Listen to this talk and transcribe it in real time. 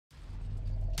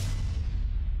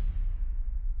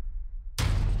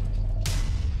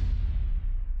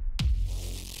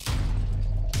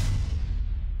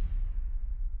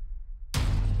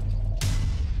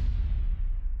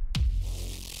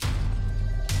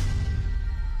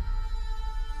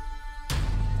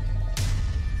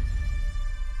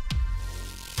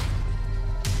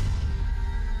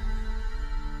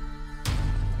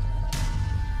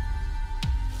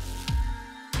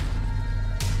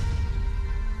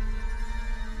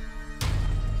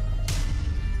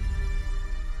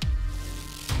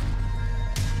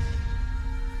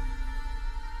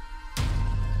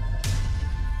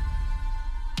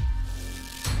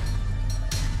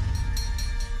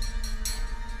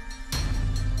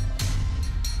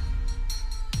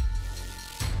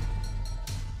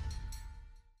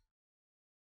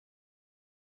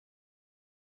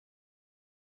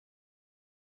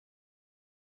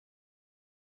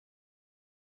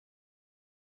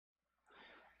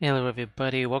Hello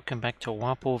everybody, welcome back to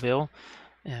Wappelville,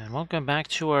 and welcome back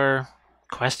to our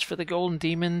quest for the Golden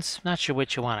Demons. Not sure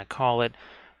what you want to call it,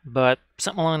 but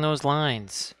something along those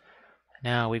lines.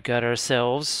 Now we've got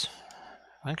ourselves,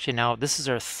 actually now this is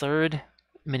our third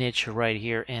miniature right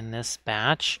here in this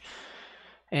batch,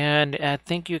 and I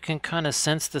think you can kind of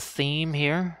sense the theme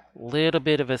here. Little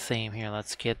bit of a theme here.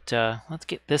 Let's get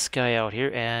this guy out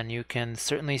here, and you can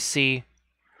certainly see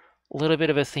a little bit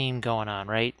of a theme going on,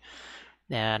 right?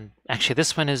 And actually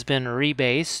this one has been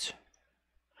rebased.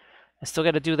 I still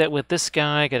got to do that with this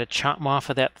guy. Got to chop him off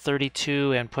of that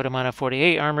 32 and put him on a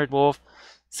 48 armored wolf.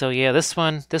 So yeah, this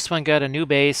one got a new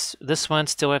base. This one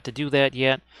still have to do that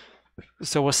yet.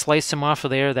 So we'll slice him off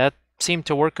of there. That seemed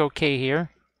to work okay here.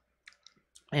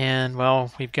 And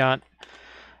well, we've got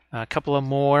a couple of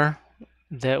more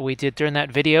that we did during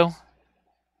that video.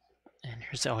 And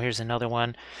here's another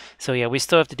one. So yeah, we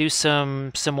still have to do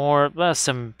some more,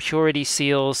 some purity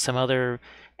seals, some other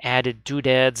added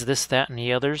doodads, this, that, and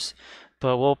the others.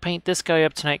 But we'll paint this guy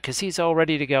up tonight because he's all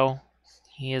ready to go.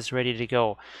 He is ready to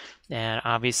go. And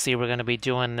obviously we're going to be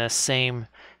doing the same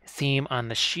theme on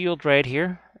the shield right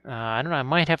here. I don't know, I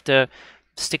might have to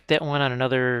stick that one on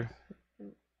another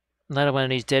one of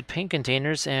these dead paint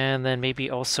containers and then maybe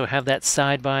also have that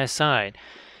side by side.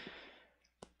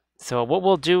 So what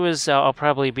we'll do is I'll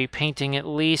probably be painting at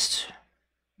least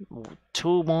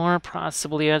 2 more,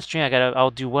 possibly on stream. I'll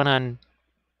do one on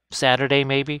Saturday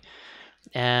maybe,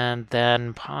 and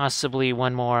then possibly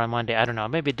one more on Monday. I don't know,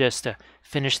 maybe just to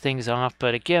finish things off.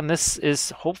 But again, this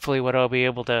is hopefully what I'll be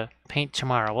able to paint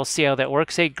tomorrow. We'll see how that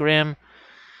works. Hey, Grim.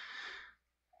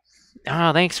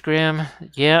 Oh, thanks, Grim.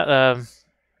 Yeah,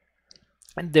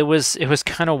 it was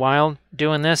kind of wild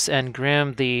doing this, and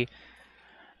Grim,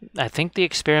 I think the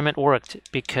experiment worked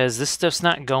because this stuff's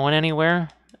not going anywhere.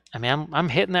 I mean, I'm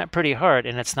hitting that pretty hard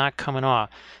and it's not coming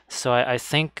off. So I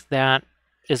think that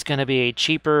is going to be a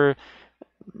cheaper,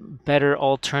 better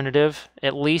alternative,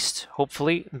 at least,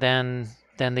 hopefully, than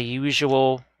the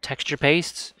usual texture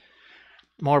pastes.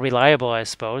 More reliable, I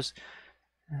suppose.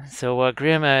 So,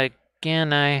 Grim, again,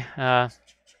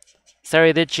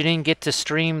 sorry that you didn't get to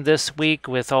stream this week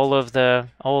with all the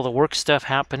work stuff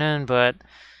happening, but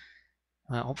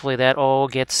well, hopefully that all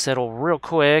gets settled real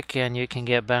quick and you can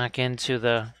get back into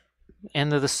the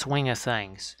end of the swing of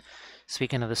things.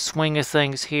 Speaking of the swing of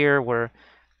things here, we're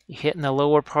hitting the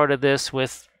lower part of this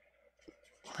with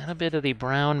a little bit of the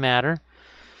brown matter.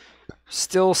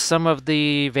 Still some of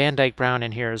the Van Dyke brown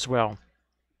in here as well.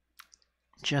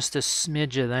 Just a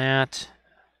smidge of that.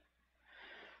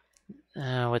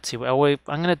 Let's see. Oh, wait,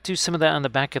 I'm going to do some of that on the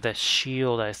back of the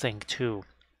shield, I think, too.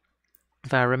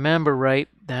 If I remember right,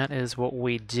 that is what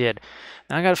we did.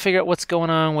 Now I got to figure out what's going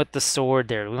on with the sword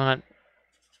there. We want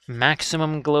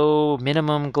maximum glow,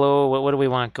 minimum glow. What do we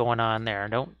want going on there?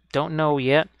 Don't know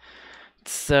yet.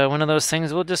 It's one of those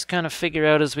things we'll just kind of figure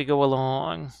out as we go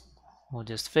along. We'll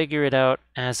just figure it out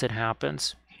as it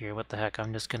happens. Here, what the heck?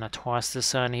 I'm just gonna toss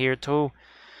this on here too,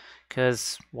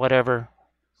 cause whatever,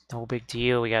 no big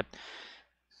deal. We got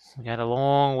a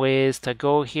long ways to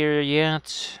go here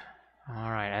yet.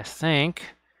 All right, I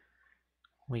think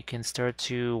we can start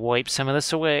to wipe some of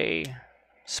this away.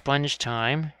 Sponge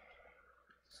time.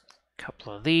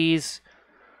 Couple of these.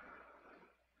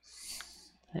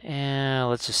 And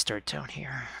let's just start down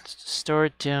here.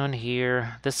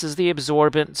 This is the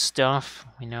absorbent stuff.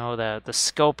 We know the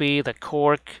Sculpey, the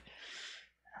cork.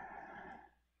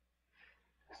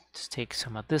 Just take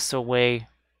some of this away.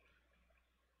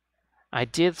 I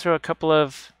did throw a couple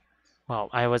of, well,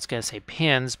 I was going to say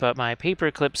pins, but my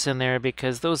paper clips in there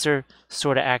because those are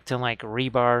sort of acting like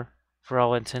rebar for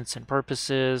all intents and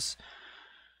purposes.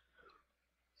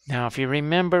 Now, if you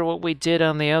remember what we did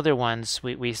on the other ones,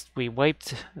 we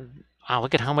wiped. Oh,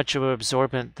 look at how much of an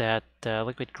absorbent that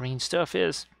liquid green stuff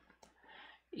is.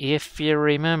 If you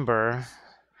remember,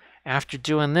 after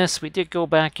doing this, we did go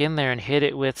back in there and hit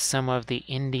it with some of the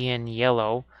Indian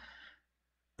yellow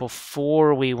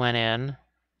before we went in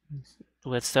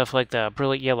with stuff like the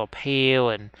brilliant yellow pale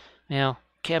and, you know,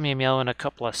 cadmium yellow in a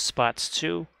couple of spots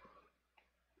too.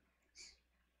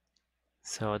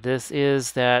 So this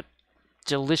is that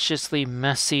deliciously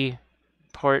messy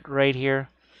part right here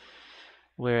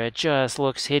where it just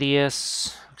looks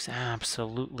hideous, looks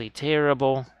absolutely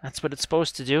terrible. That's what it's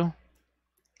supposed to do.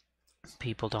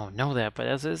 People don't know that, but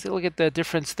as look at the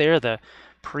difference there the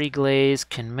pre-glaze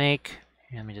can make.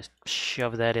 Let me just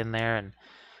shove that in there and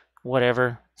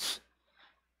whatever.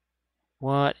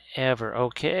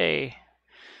 Okay,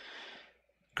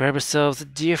 grab ourselves a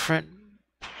different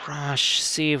brush,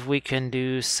 see if we can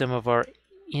do some of our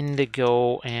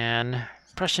indigo and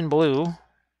Prussian blue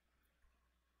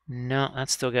No,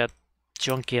 that's still got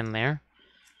junk in there.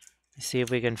 Let's see if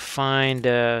we can find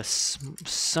a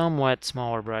somewhat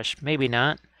smaller brush. Maybe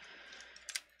not.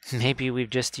 Maybe we've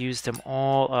just used them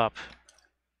all up.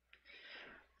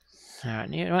 Alright,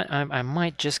 you know what? I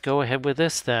might just go ahead with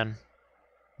this then.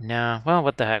 No, well,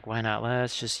 what the heck, why not?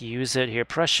 Let's just use it here.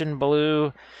 Prussian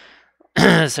blue.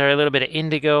 Sorry, a little bit of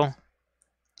indigo.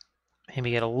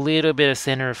 Maybe get a little bit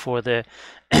thinner for the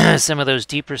some of those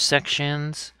deeper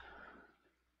sections.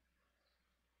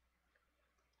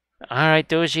 Alright,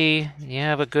 Doji, you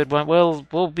have a good one.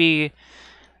 We'll be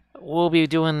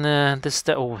doing this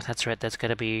stuff. Oh, that's right, that's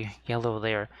gotta be yellow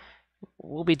there.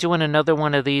 We'll be doing another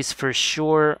one of these for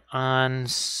sure on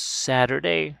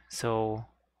Saturday, so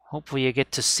hopefully you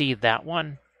get to see that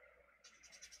one.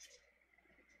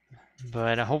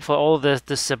 But hopefully all the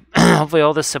hopefully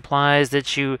all the supplies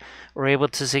that you were able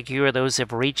to secure, those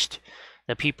have reached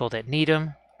the people that need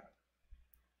them.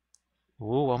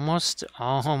 Ooh, almost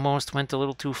went a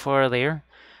little too far there.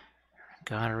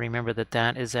 Gotta remember that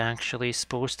that is actually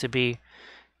supposed to be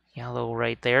yellow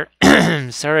right there.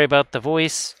 Sorry about the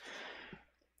voice.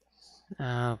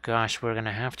 Oh gosh, we're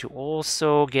gonna have to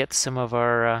also get some of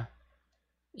our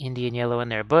Indian yellow in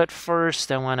there. But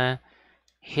first I wanna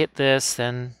hit this,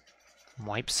 then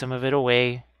wipe some of it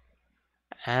away,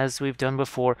 as we've done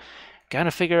before.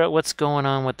 Gotta figure out what's going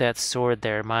on with that sword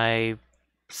there. My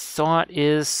thought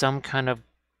is some kind of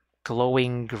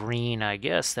glowing green, I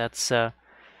guess. That's the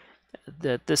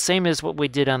same as what we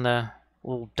did on the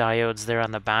little diodes there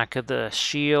on the back of the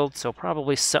shield, so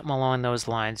probably something along those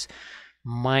lines.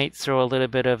 Might throw a little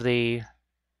bit of the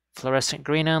fluorescent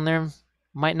green on there,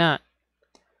 might not.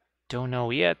 Don't know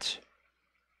yet.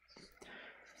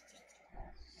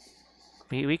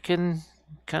 We can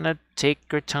kind of take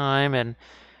our time and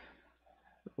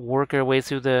work our way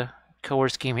through the color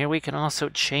scheme here. We can also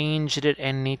change it at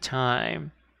any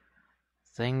time.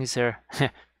 Things are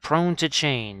prone to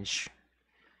change.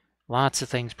 Lots of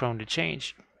things prone to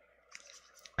change.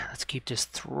 Let's keep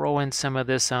just throwing some of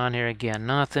this on here again.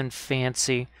 Nothing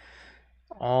fancy.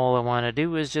 All I want to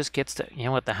do is just get to, you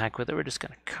know what, the heck with it. We're just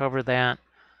going to cover that.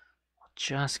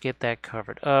 Just get that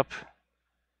covered up.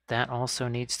 That also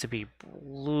needs to be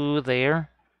blue there.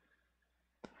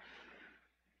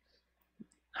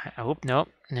 I hope, nope.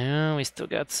 No, we still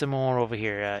got some more over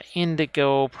here.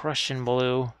 Indigo, Prussian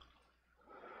blue.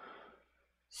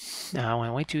 Now, I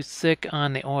went way too thick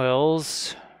on the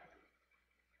oils.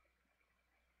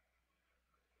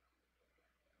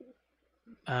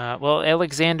 Well,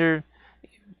 Alexander,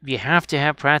 you have to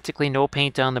have practically no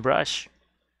paint on the brush.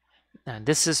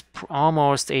 This is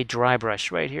almost a dry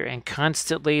brush right here, and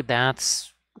constantly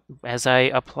that's, as I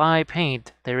apply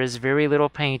paint, there is very little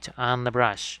paint on the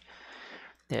brush.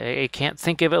 I can't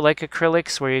think of it like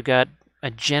acrylics where you've got a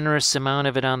generous amount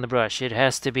of it on the brush. It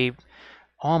has to be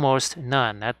almost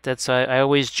none. That's I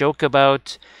always joke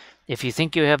about, if you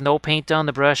think you have no paint on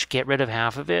the brush, get rid of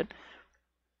half of it.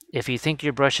 If you think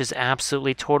your brush is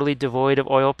absolutely totally devoid of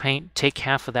oil paint, take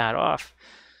half of that off.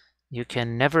 You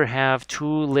can never have too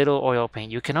little oil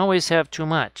paint. You can always have too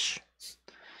much.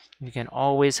 You can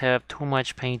always have too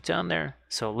much paint on there.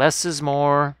 So less is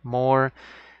more. More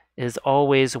is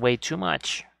always way too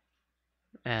much.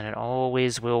 And it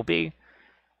always will be.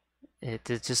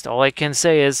 It's just, all I can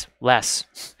say is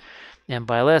less. And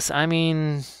by less, I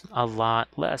mean a lot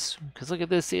less. Because look at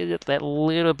this, that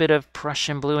little bit of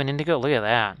Prussian blue and indigo. Look at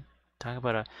that. Talk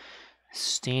about a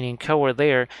staining color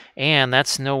there. And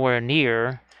that's nowhere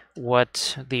near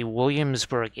what the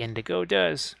Williamsburg indigo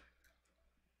does.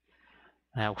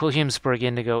 Now, Williamsburg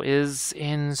indigo is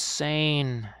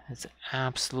insane. It's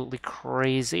absolutely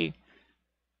crazy.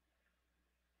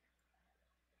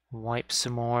 Wipe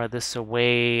some more of this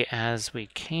away as we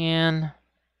can.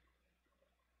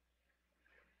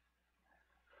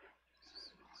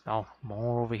 Oh,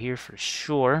 more over here for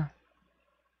sure.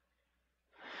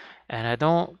 And I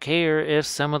don't care if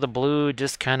some of the blue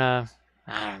just kind of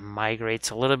migrates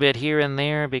a little bit here and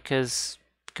there, because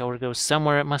color goes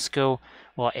somewhere, it must go,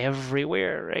 well,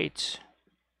 everywhere, right?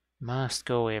 Must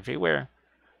go everywhere.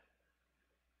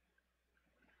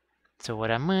 So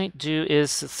what I might do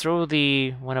is throw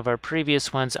one of our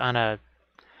previous ones on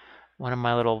one of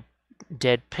my little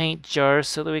dead paint jars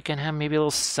so that we can have maybe a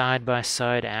little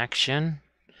side-by-side action.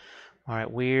 All right,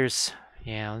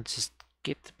 yeah, let's just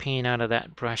get the paint out of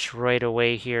that brush right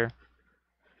away here.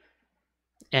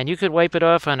 And you could wipe it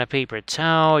off on a paper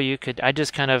towel. I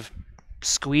just kind of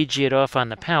squeegee it off on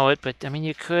the palette, but I mean,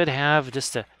 you could have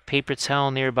just a paper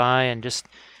towel nearby and just,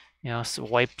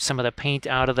 wipe some of the paint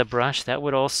out of the brush. That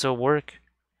would also work.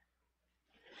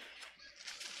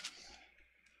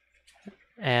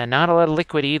 And not a lot of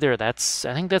liquid either. I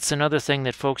think that's another thing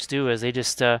that folks do is they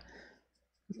just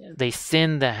they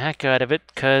thin the heck out of it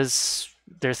because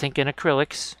they're thinking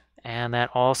acrylics, and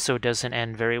that also doesn't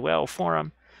end very well for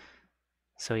them.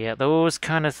 So yeah, those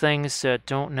kind of things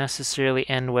don't necessarily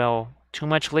end well. Too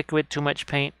much liquid, too much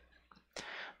paint,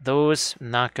 those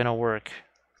not gonna work.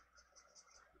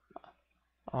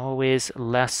 Always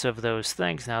less of those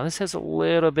things. Now this has a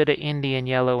little bit of Indian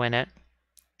yellow in it,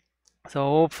 so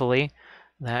hopefully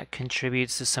that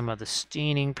contributes to some of the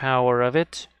staining power of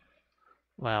it.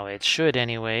 Well, it should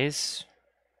anyways.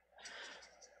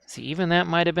 See, even that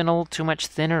might have been a little too much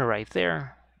thinner right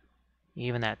there.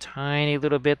 Even that tiny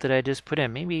little bit that I just put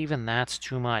in, maybe even that's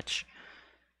too much.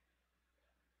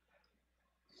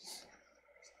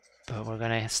 But we're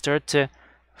gonna start to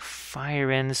fire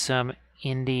in some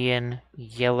Indian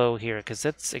yellow here, because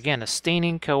that's, again, a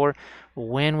staining color.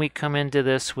 When we come into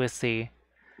this with the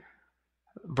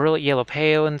brilliant yellow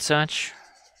pale and such,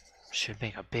 should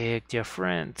make a big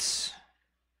difference.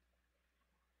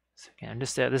 So again,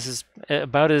 just this is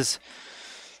about as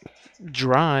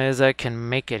dry as I can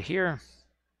make it here.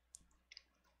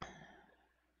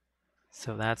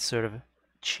 So that's sort of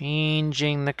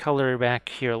changing the color back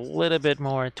here a little bit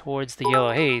more towards the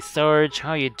yellow. Hey, Sarge,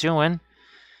 how you doing?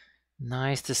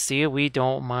 Nice to see you. We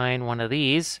don't mind one of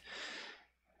these.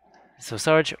 So,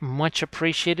 Sarge, much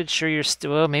appreciated. Sure you're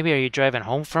still, well, maybe are you driving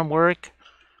home from work?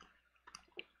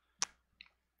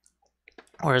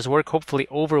 Or is work hopefully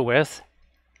over with?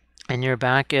 And you're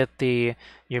back at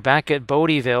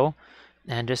Bodhieville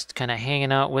and just kind of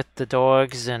hanging out with the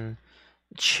dogs and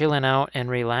chilling out and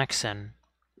relaxing.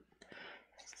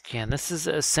 Again, this is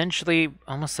essentially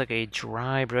almost like a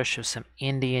dry brush of some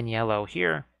Indian yellow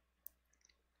here.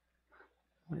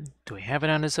 Do we have it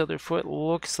on his other foot?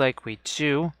 Looks like we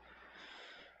do.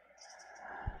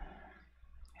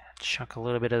 Chuck a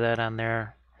little bit of that on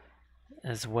there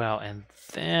as well. And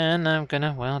then I'm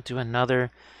gonna, well, do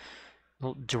another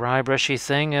little dry brushy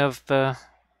thing of a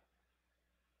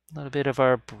little bit of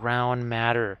our brown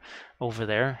matter over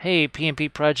there. Hey,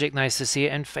 PMP Project, nice to see you.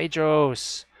 And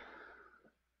Phaedros.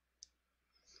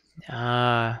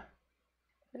 So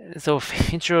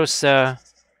Phaedros,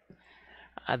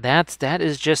 that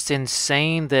is just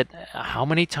insane. That how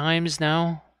many times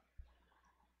now?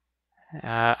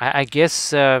 I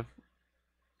guess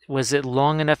was it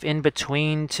long enough in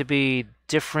between to be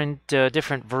different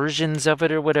versions of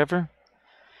it or whatever?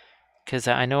 Because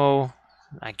I know,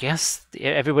 I guess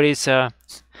everybody's that's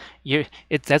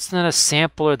not a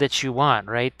sampler that you want,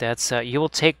 right? That's you'll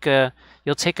take a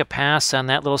pass on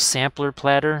that little sampler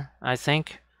platter, I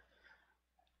think.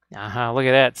 Look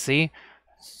at that. See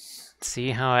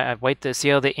how I white the, see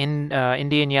how the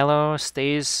Indian yellow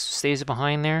stays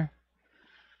behind there?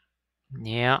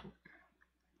 Yeah.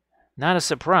 Not a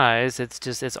surprise. It's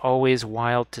just, it's always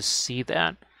wild to see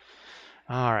that.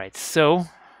 All right, so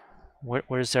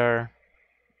where's our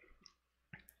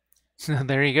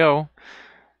there you go.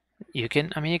 You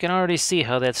can already see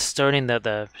how that's starting,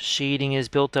 the shading is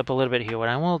built up a little bit here. What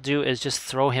I will do is just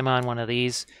throw him on one of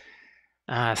these.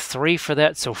 3 for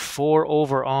that, so 4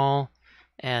 overall.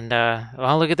 And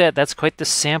well, look at that. That's quite the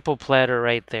sample platter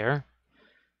right there.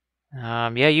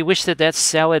 Yeah, you wish that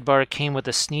salad bar came with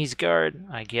a sneeze guard,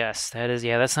 I guess. That is,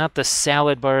 yeah, that's not the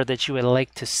salad bar that you would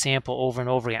like to sample over and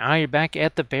over again. You're back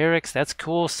at the barracks. That's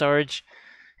cool, Sarge.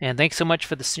 And thanks so much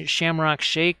for the Shamrock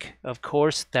Shake. Of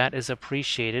course, that is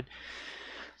appreciated.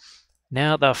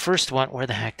 Now, the first one, where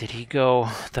the heck did he go?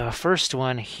 The first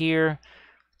one here,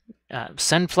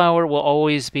 sunflower will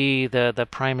always be the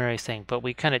primary thing, but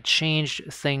we kind of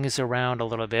changed things around a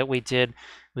little bit.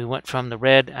 We went from the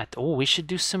red, oh, we should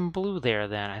do some blue there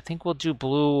then. I think we'll do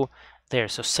blue there.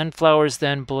 So sunflowers,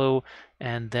 then blue,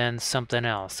 and then something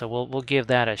else. So we'll give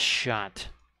that a shot.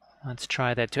 Let's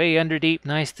try that too. Hey, Underdeep,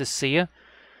 nice to see you.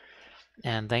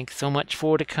 And thanks so much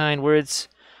for the kind words.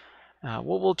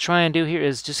 What we'll try and do here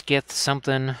is just get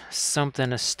something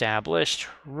established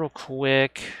real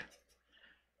quick.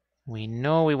 We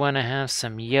know we want to have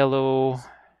some yellow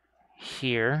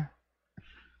here.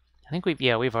 I think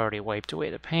we've already wiped away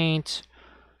the paint.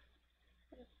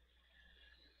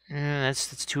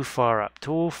 That's too far up.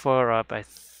 Too far up. I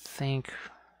think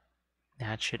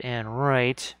that should end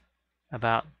right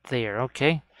about there.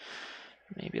 Okay.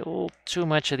 Maybe a little too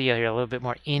much of the other, a little bit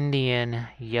more Indian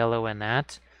yellow in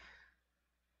that.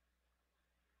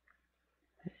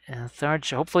 And third,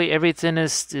 hopefully everything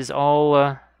is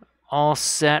all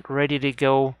set, ready to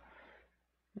go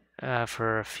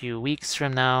for a few weeks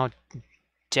from now.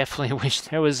 Definitely wish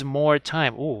there was more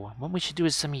time. Ooh, what we should do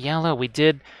is some yellow. We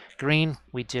did green,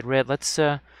 we did red. Let's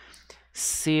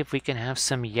see if we can have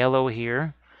some yellow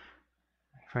here.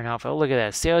 for an alpha. Oh, look at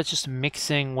that. See how it's just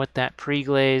mixing with that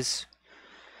pre-glaze?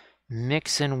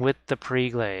 Mixing with the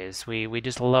pre-glaze. We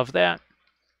just love that.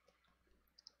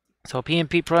 So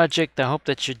PMP project, I hope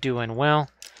that you're doing well.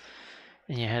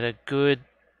 And you had a good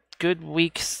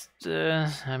week.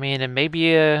 I mean, and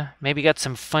maybe got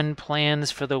some fun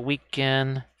plans for the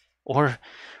weekend.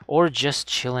 Or just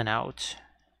chilling out.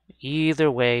 Either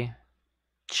way,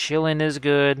 chilling is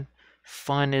good.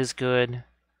 Fun is good.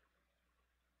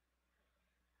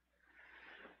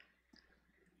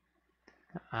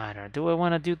 I don't know. Do I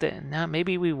want to do that? No,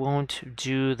 maybe we won't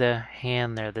do the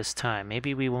hand there this time.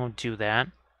 Maybe we won't do that.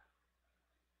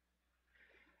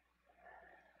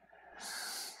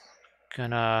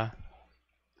 Gonna...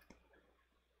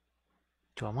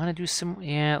 Do I want to do some...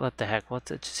 Yeah, what the heck.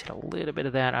 Let's just hit a little bit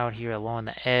of that out here along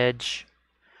the edge.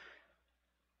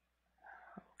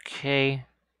 Okay.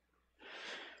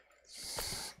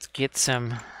 Let's get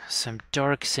some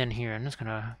darks in here. I'm just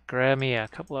gonna grab me a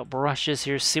couple of brushes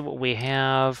here, see what we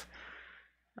have.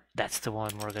 That's the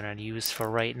one we're gonna use for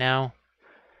right now.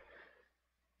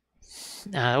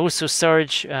 Also,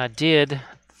 Sarge did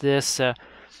this.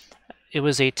 It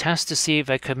was a test to see if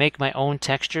I could make my own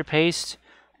texture paste,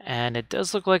 and it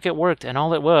does look like it worked. And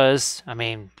all it was, I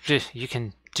mean, you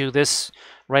can do this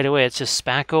right away. It's just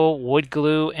spackle, wood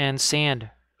glue, and sand.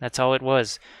 That's all it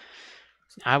was.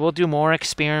 I will do more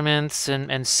experiments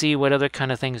and see what other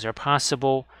kind of things are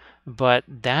possible, but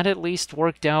that at least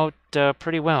worked out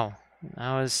pretty well.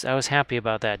 I was happy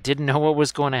about that. Didn't know what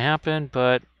was going to happen,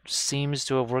 but seems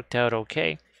to have worked out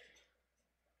okay.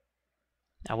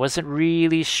 I wasn't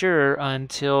really sure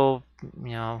until,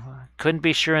 couldn't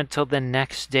be sure until the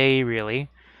next day, really,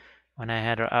 when I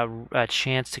had a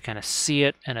chance to kind of see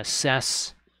it and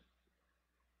assess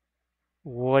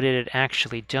what it had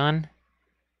actually done.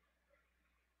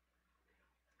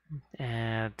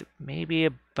 And maybe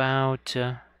about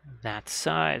that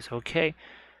size. Okay.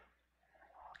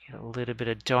 Get a little bit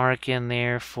of dark in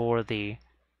there for the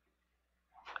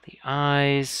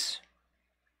eyes.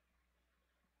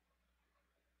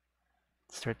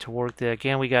 Start to work there.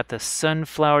 Again, we got the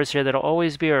sunflowers here. That'll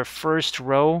always be our first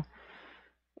row.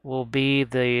 Will be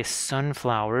the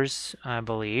sunflowers, I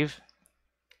believe.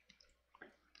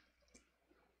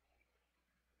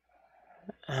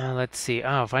 Let's see.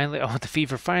 Oh, finally! Oh, the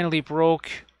fever finally broke.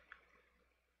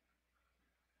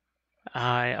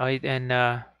 So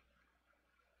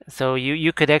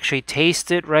you could actually taste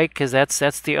it, right? Because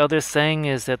that's the other thing,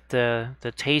 is that the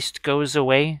taste goes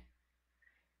away.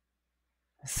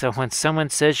 So when someone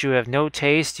says you have no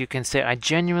taste, you can say, I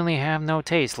genuinely have no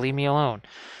taste. Leave me alone.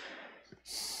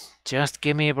 Just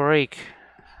give me a break.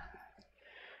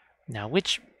 Now,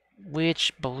 which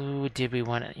blue did we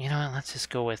want to... You know what, let's just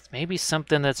go with maybe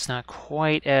something that's not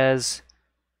quite as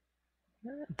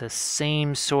the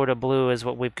same sort of blue as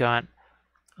what we've got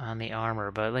on the armor.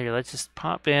 But later, let's just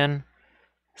pop in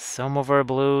some of our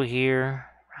blue here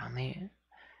around the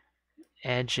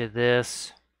edge of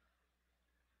this.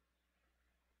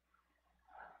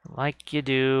 Like you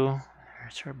do.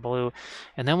 There's our blue.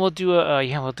 And then we'll do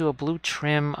a blue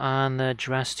trim on the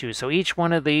dress too. So each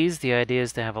one of these, the idea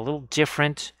is to have a little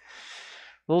different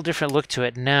look to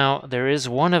it. Now, there is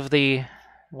one of these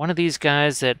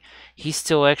guys that he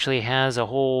still actually has a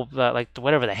whole, like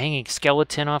whatever, the hanging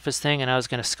skeleton off his thing, and I was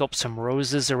going to sculpt some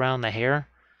roses around the hair,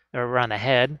 or around the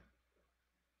head.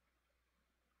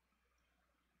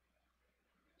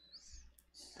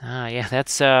 Yeah,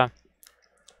 that's, sorry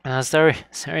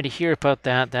to hear about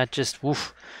that. That just,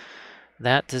 woof,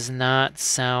 that does not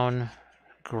sound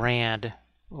grand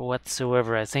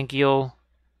whatsoever. I think you'll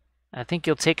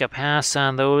take a pass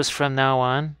on those from now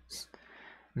on.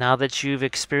 Now that you've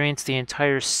experienced the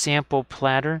entire sample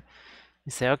platter,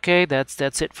 you say, okay, that's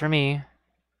it for me.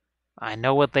 I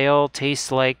know what they all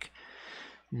taste like.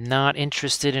 Not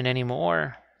interested in any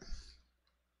more.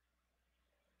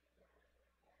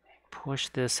 Push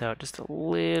this out just a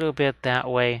little bit that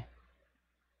way.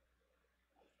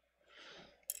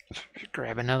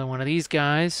 Grab another one of these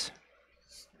guys.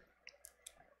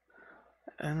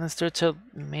 And let's start to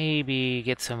maybe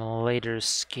get some lighter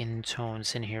skin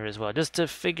tones in here as well, just to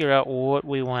figure out what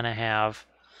we want to have.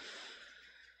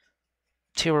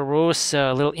 Terra Rosa,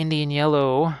 a little Indian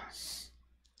yellow.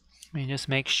 Let me just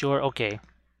make sure. Okay,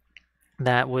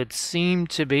 that would seem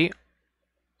to be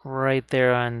right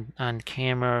there on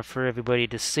camera for everybody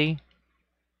to see.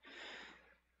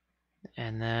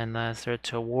 And then let's start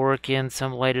to work in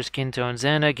some lighter skin tones.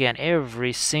 And again,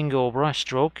 every single brush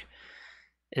stroke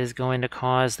is going to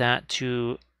cause that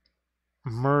to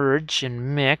merge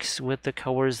and mix with the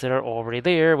colors that are already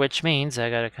there, which means I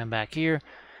gotta come back here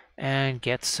and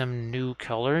get some new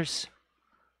colors.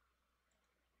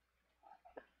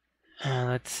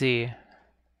 Let's see.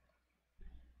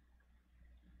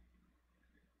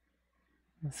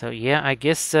 So yeah, I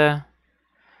guess the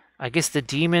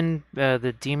demon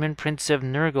Prince of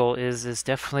Nurgle is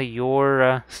definitely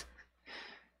your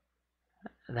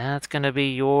that's gonna be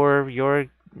your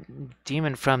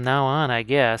demon from now on, I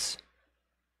guess,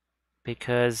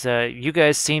 because you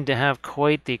guys seem to have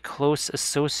quite the close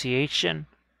association.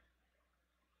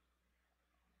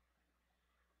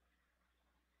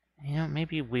 You know,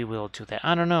 maybe we will do that.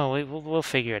 I don't know. We'll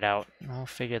figure it out. We'll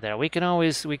figure that out. We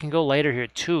can go lighter here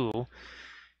too.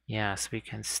 Yes, we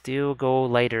can still go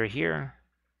lighter here.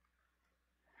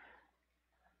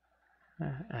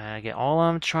 Again, all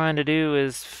I'm trying to do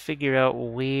is figure out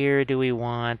where do we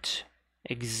want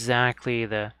exactly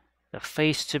the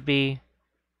face to be.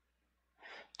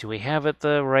 Do we have it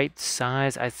the right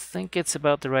size? I think it's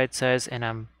about the right size, and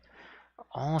I'm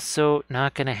also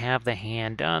not going to have the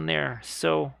hand on there.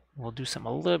 So we'll do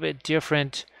something a little bit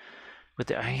different with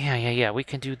the, yeah, we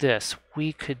can do this.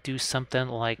 We could do something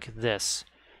like this.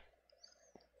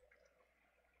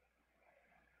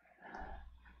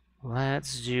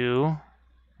 Let's do,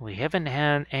 we haven't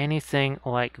had anything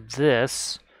like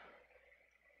this,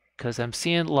 because I'm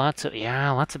seeing lots of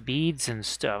beads and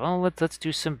stuff. Oh, let's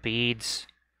do some beads.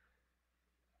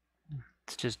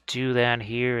 Let's just do that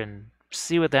here and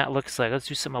see what that looks like. Let's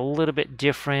do something a little bit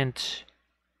different.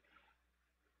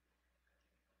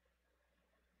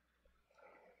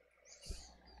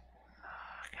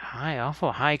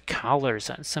 Awful high collars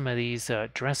on some of these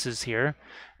dresses here.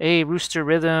 Hey, Rooster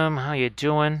Rhythm, how you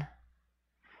doing?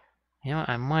 You know,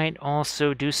 I might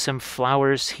also do some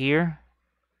flowers here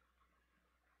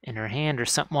in her hand or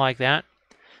something like that.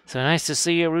 So nice to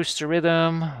see you, Rooster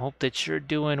Rhythm. Hope that you're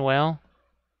doing well.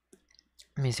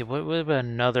 Let me see, what about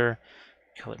another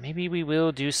color? Maybe we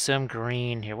will do some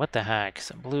green here. What the heck?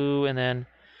 Some blue and then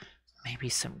maybe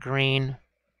some green.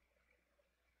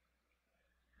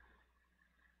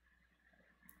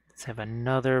 Let's have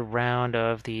another round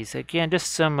of these. Again,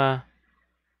 just some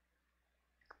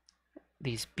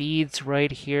these beads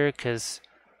right here, because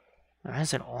there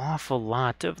is an awful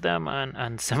lot of them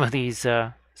on some of these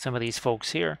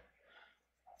folks here.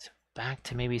 So back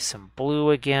to maybe some blue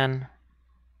again.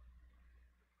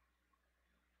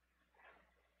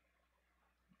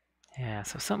 Yeah,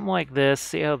 so something like this.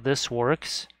 See how this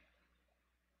works.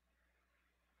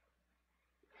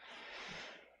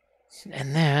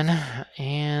 And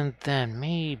then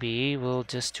maybe we'll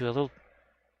just do a little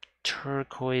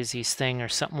turquoisey thing or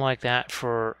something like that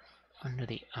for under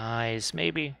the eyes.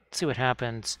 Maybe. Let's see what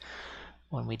happens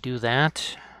when we do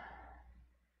that.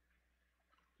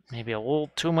 Maybe a little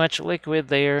too much liquid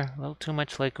there. A little too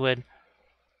much liquid.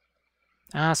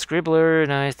 Ah, Scribbler,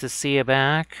 nice to see you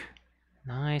back.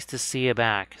 Nice to see you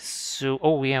back. So,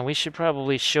 oh yeah, we should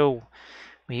probably show.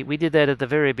 We did that at the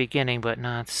very beginning, but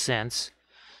not since.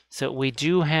 So we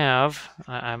do have,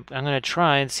 I'm going to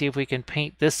try and see if we can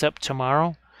paint this up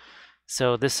tomorrow.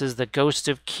 So this is the Ghost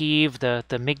of Kiev, the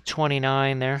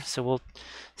MiG-29 there. So we'll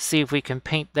see if we can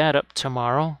paint that up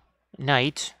tomorrow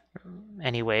night.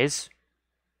 Anyways,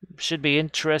 should be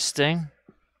interesting.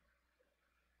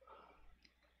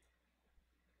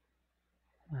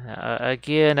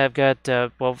 Again, I've got,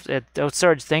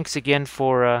 Sarge, thanks again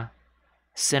for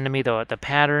sending me the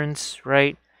patterns,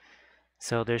 right?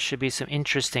 So there should be some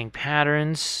interesting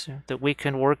patterns that we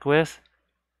can work with.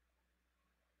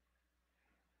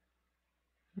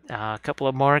 A couple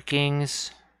of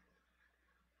markings.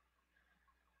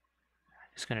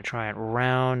 Just going to try and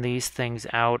round these things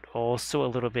out also a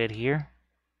little bit here.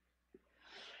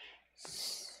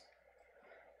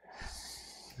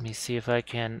 Let me see if I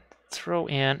can throw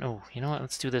in, oh, you know what,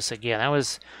 let's do this again. That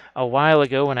was a while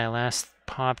ago when I last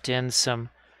popped in some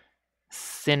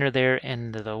thinner there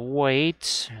into the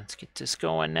white. Let's get this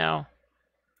going now.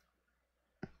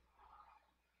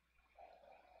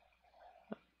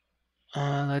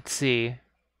 Let's see.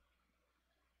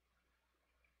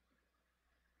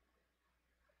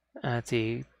 Let's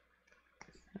see.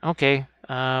 Okay.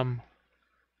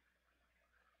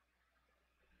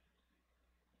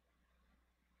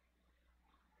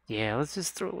 Yeah, let's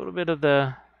just throw a little bit of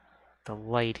the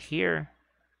light here.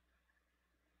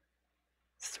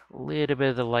 Just a little bit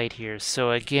of the light here.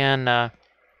 So again,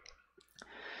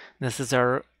 this is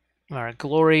our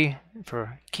glory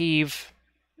for Kiev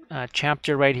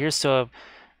chapter right here. So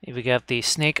we got the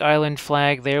Snake Island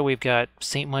flag there. We've got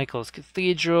St. Michael's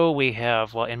Cathedral. We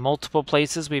have, well, in multiple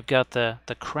places, we've got the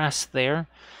crest there.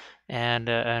 And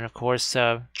of course,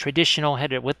 traditional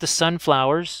header with the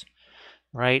sunflowers,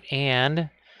 right? And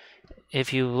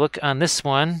if you look on this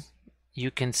one,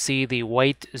 you can see the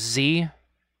white Z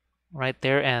right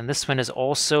there, and this one is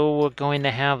also going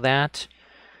to have that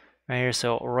right here.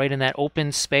 So right in that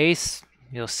open space,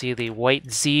 you'll see the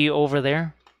white Z over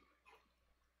there.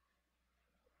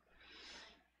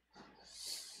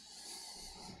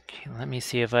 Okay, let me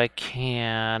see if I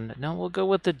can. No, we'll go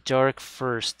with the dark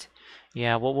first.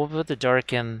 Yeah, we'll put the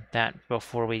dark in that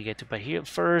before we get to. But here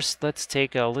first, let's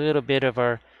take a little bit of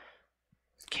our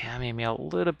chamomile, a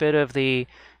little bit of the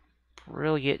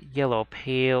brilliant yellow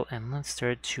pale, and let's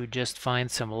start to just find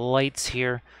some lights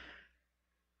here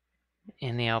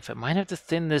in the outfit. Might have to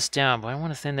thin this down, but I don't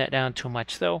want to thin that down too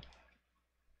much though.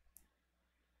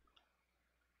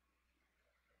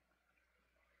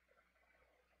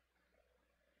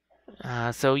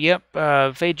 So yep,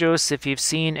 Phaedros, if you've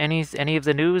seen any of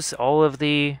the news, all of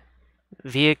the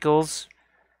vehicles,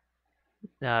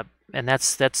 and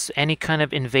that's any kind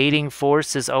of invading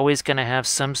force is always going to have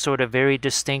some sort of very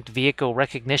distinct vehicle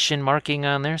recognition marking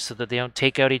on there so that they don't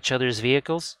take out each other's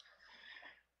vehicles.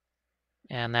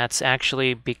 And that's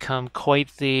actually become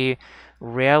quite the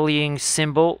rallying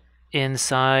symbol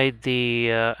inside the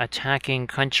attacking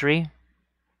country.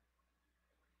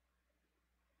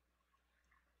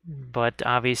 But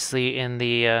obviously in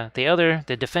the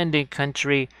defending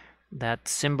country, that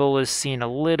symbol is seen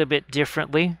a little bit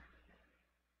differently.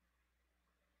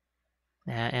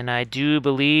 And I do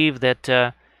believe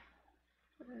that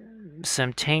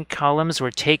some tank columns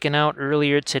were taken out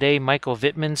earlier today, Michael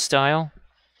Vittman style.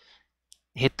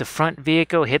 Hit the front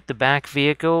vehicle, hit the back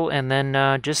vehicle, and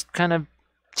then just kind of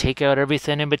take out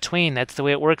everything in between. That's the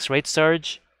way it works, right,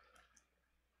 Sarge?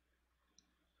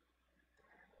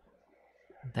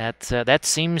 That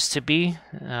seems to be,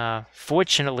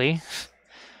 fortunately,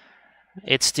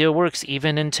 it still works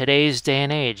even in today's day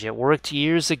and age. It worked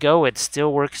years ago, it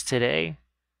still works today.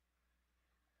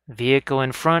 Vehicle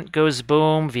in front goes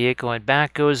boom, vehicle in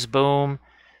back goes boom.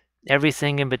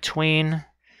 Everything in between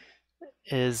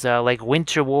is like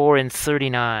Winter War in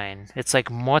 39. It's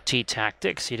like Moti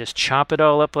tactics. You just chop it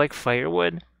all up like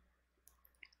firewood.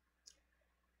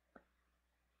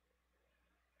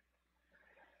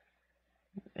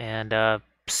 And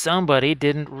somebody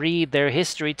didn't read their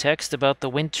history text about the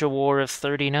Winter War of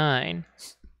 39.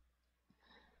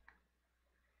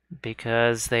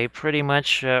 Because they pretty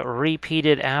much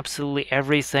repeated absolutely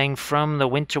everything from the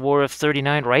Winter War of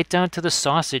 39 right down to the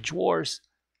Sausage Wars.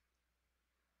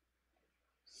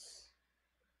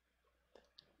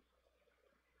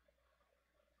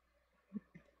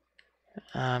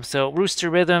 So Rooster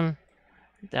Rhythm,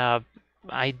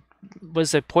 I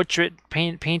was a portrait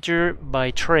painter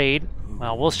by trade.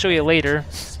 Well, we'll show you later.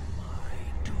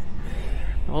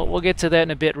 We'll get to that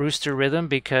in a bit, Rooster Rhythm,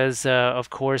 because of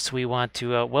course we want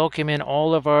to welcome in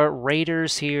all of our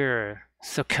raiders here.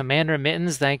 So Commander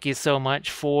Mittens, thank you so much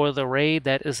for the raid.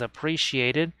 That is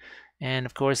appreciated. And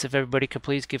of course, if everybody could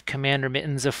please give Commander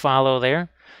Mittens a follow there,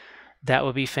 that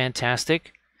would be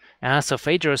fantastic. So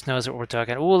Phaedros knows what we're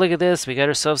talking. Oh, look at this. We got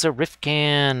ourselves a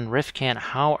Rifcan. Rifcan,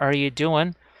 how are you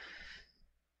doing?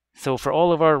 So for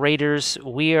all of our raiders,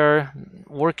 we are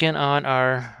working on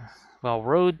our, well,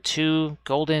 road to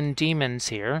Golden Demons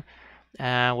here.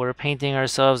 We're painting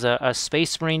ourselves a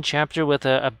Space Marine chapter with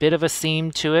a bit of a theme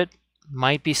to it.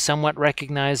 Might be somewhat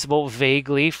recognizable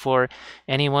vaguely for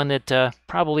anyone that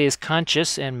probably is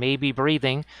conscious and maybe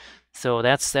breathing. So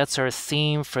that's our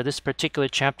theme for this particular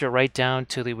chapter, right down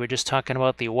to we're just talking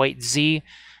about the white Z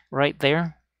right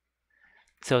there.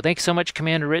 So thanks so much,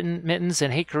 Commander Mittens,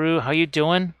 and hey crew, how you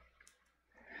doing?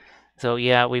 So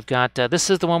yeah, we've got, this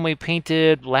is the one we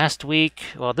painted last week.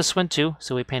 Well, this one too.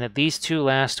 So we painted these two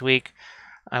last week.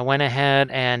 I went ahead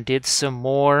and did some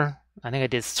more. I think I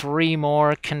did 3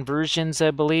 more conversions,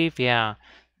 I believe. Yeah.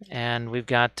 And we've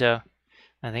got, I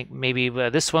think maybe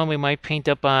this one we might paint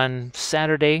up on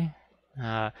Saturday.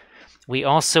 We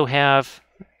also have,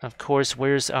 of course,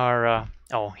 where's our,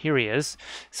 oh, here he is.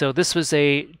 So this was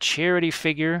a charity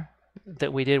figure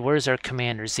that we did. Where's our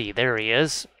Commander Z? There he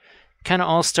is. Kind of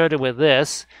all started with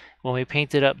this when we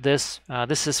painted up this.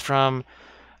 This is from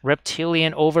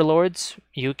Reptilian Overlords.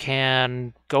 You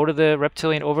can go to the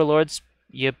Reptilian Overlords,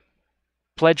 you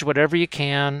pledge whatever you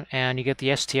can, and you get the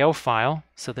STL file.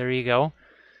 So there you go.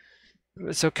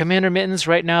 So Commander Mittens,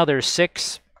 right now there's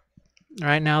 6.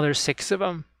 Right now there's 6 of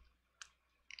them.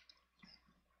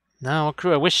 Now,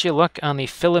 crew, I wish you luck on the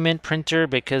filament printer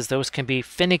because those can be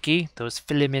finicky, those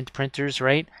filament printers,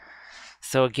 right?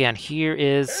 So again, here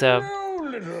is... Hello,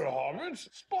 little hobbit.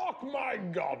 Spark my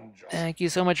gun, John. Thank you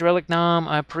so much, Relic Nom.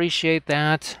 I appreciate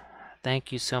that.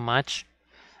 Thank you so much.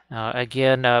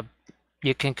 Again,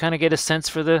 you can kind of get a sense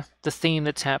for the theme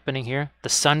that's happening here. The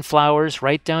sunflowers,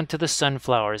 right down to the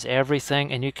sunflowers,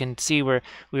 everything. And you can see we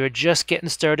were just getting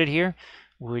started here.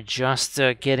 We're just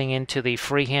getting into the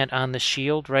freehand on the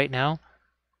shield right now.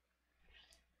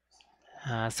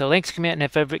 So thanks, Commander.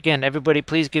 And if again, everybody,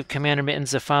 please give Commander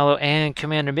Mittens a follow. And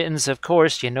Commander Mittens, of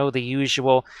course, you know the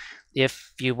usual.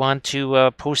 If you want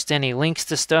to post any links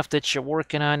to stuff that you're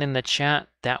working on in the chat,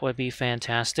 that would be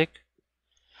fantastic.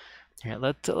 Here,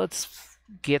 let's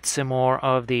get some more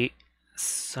of the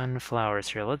sunflowers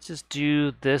here. Let's just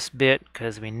do this bit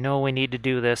because we know we need to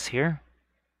do this here.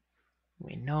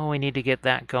 We know we need to get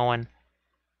that going.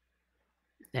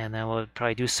 And then we'll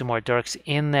probably do some more darks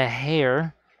in the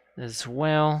hair as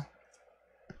well.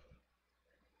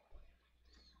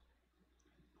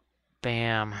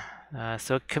 Bam.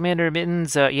 So Commander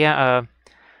Mittens,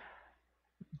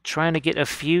 trying to get a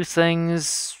few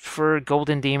things for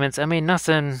Golden Demons. I mean,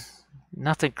 nothing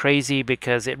crazy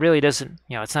because it really doesn't,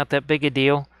 it's not that big a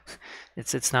deal.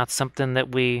 It's not something that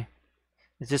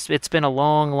it's been a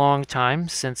long time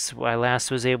since I last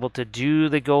was able to do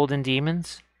the Golden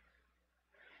Demons.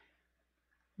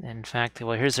 In fact,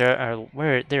 well, here's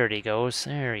there he goes.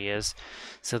 There he is.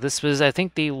 So this was, I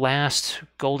think, the last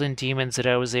Golden Demons that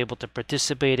I was able to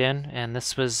participate in, and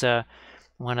this was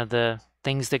one of the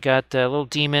things that got a little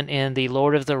demon in the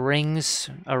Lord of the Rings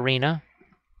arena.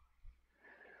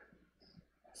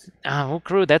 Oh,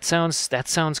 crew, that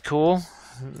sounds cool.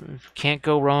 Can't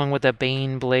go wrong with a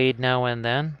Bane blade now and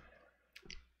then.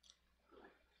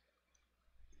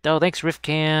 Oh, thanks,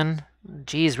 Rifcan.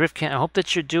 Geez, Rifcan, I hope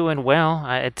that you're doing well.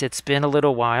 It's been a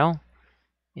little while.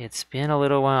 It's been a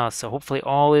little while, so hopefully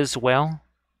all is well.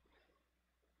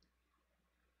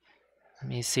 Let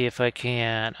me see if I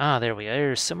can... there we go.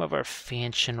 There's some of our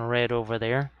Fanchon red over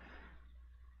there.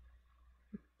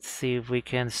 Let's see if we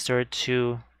can start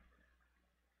to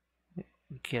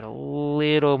get a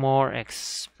little more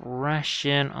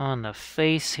expression on the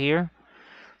face here,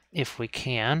 if we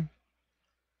can.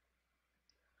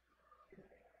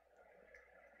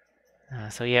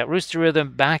 So yeah, Rooster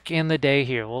Rhythm back in the day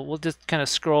here. We'll just kind of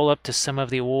scroll up to some of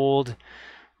the old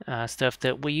stuff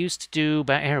that we used to do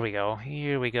back. Here we go.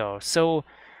 Here we go. So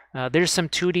there's some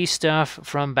 2D stuff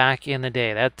from back in the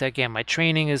day. That again, my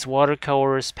training is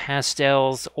watercolors,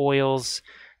 pastels, oils,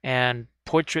 and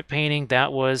portrait painting.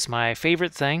 That was my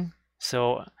favorite thing.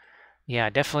 So yeah,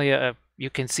 definitely you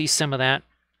can see some of that.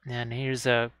 And here's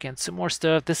again some more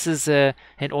stuff. This is an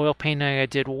oil painting I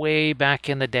did way back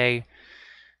in the day.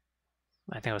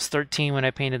 I think I was 13 when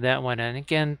I painted that one. And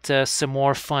again, some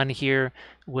more fun here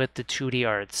with the 2D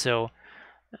art. So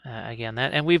again,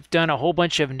 and we've done a whole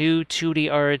bunch of new 2D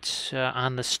art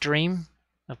on the stream.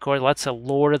 Of course, lots of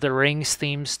Lord of the Rings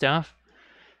themed stuff.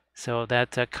 So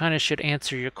that kind of should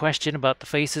answer your question about the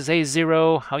faces. Hey,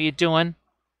 Zero, how you doing?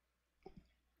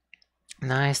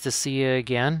 Nice to see you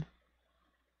again.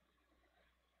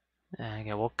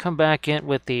 Again, we'll come back in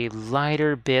with the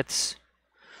lighter bits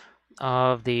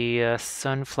of the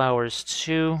sunflowers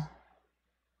too.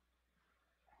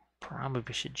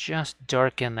 Probably should just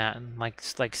darken that like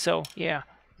so. Yeah.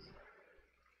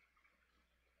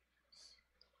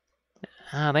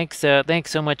 Thanks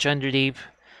so much, Underdeep.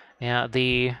 Yeah,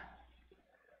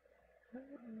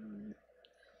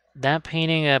 that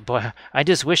painting. Boy, I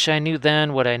just wish I knew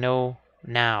then what I know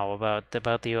now about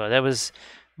the oil. That was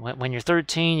when you're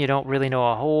 13, you don't really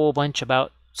know a whole bunch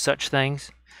about such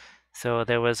things. So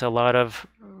there was a lot of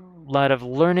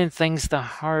learning things the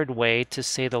hard way, to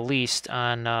say the least,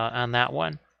 on that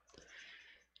one.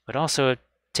 But also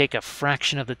take a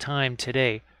fraction of the time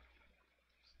today.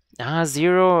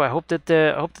 Zero. I hope that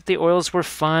the oils were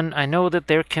fun. I know that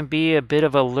there can be a bit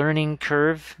of a learning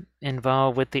curve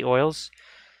involved with the oils,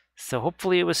 so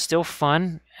hopefully it was still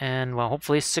fun and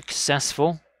hopefully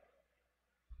successful.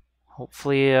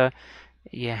 Hopefully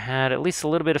you had at least a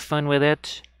little bit of fun with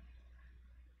it.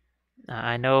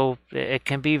 I know it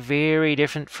can be very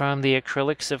different from the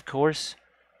acrylics, of course.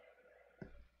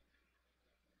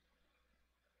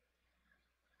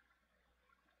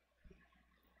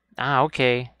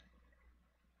 Okay.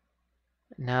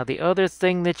 Now the other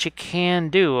thing that you can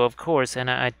do, of course, and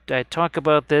I talk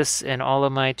about this in all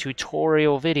of my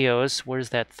tutorial videos. Where's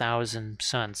that 1,000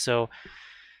 suns? So,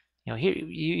 here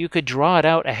you could draw it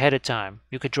out ahead of time.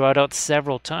 You could draw it out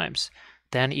several times.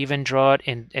 Then even draw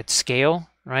it at scale,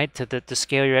 right? To the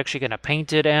scale you're actually going to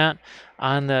paint it at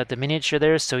on the miniature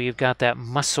there. So you've got that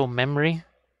muscle memory.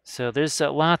 So there's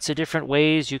lots of different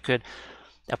ways you could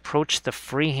approach the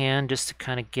freehand just to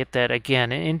kind of get that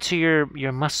again into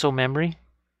your muscle memory.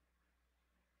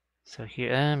 So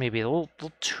here, maybe a little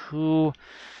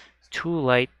too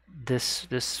light this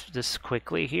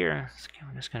quickly here.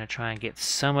 I'm just going to try and get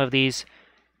some of these,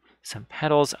 some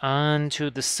petals onto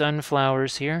the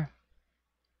sunflowers here.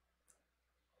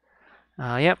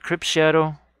 Yep, Crypt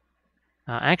Shadow.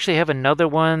 I actually have another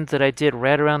one that I did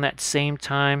right around that same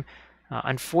time.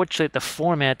 Unfortunately, the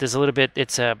format is a little bit,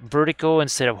 it's vertical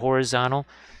instead of horizontal.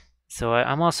 So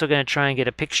I'm also going to try and get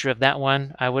a picture of that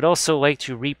one. I would also like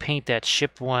to repaint that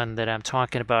ship one that I'm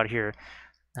talking about here.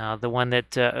 The one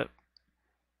that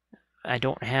I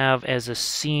don't have as a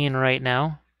scene right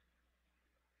now.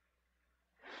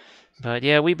 But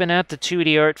yeah, we've been at the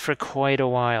 2D art for quite a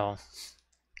while.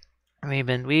 We've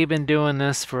been doing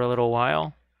this for a little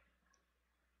while.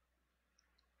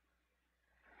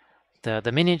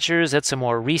 The miniatures, that's a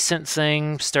more recent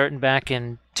thing, starting back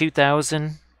in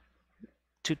 2000,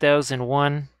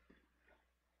 2001.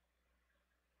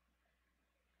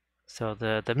 So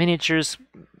the miniatures,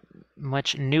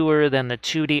 much newer than the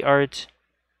 2D art.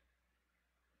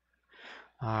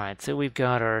 Alright, so we've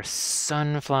got our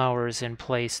sunflowers in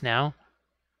place now.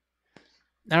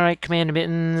 Alright, Commander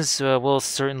Mittens, we'll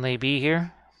certainly be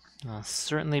here. I'll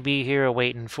certainly be here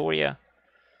waiting for you.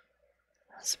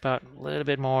 It's about a little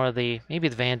bit more of maybe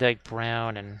the Van Dyke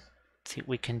Brown, and see what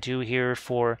we can do here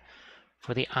for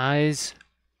the eyes.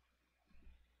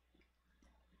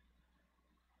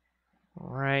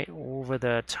 Right over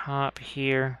the top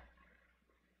here.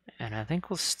 And I think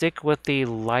we'll stick with the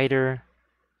lighter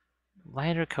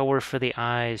color for the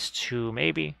eyes too,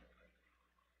 maybe.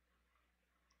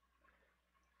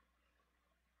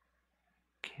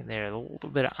 Okay, there, a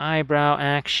little bit of eyebrow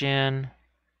action.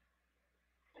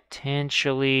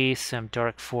 Potentially some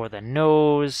dark for the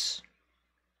nose.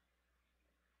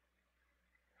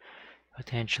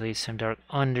 Potentially some dark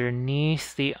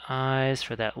underneath the eyes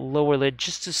for that lower lid,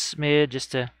 just a smidge,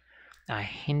 just a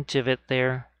hint of it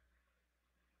there.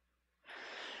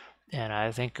 And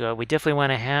I think we definitely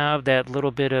want to have that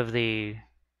little bit of the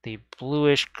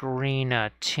bluish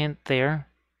green tint there.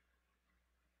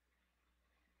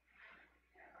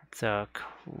 Let's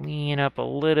clean up a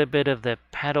little bit of the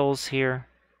petals here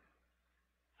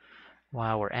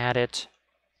while we're at it.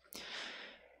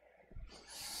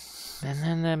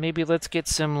 And then maybe let's get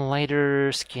some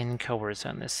lighter skin colors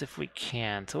on this if we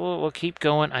can. So we'll keep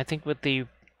going. I think with the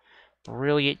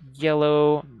brilliant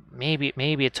yellow,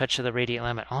 maybe a touch of the radiant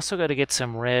lemon. Also got to get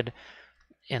some red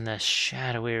in the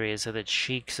shadow areas of the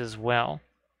cheeks as well.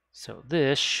 So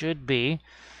this should be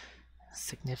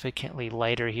significantly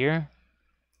lighter here.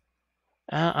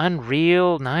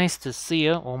 Unreal, nice to see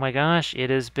you. Oh my gosh, it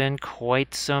has been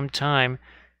quite some time.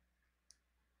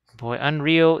 Boy,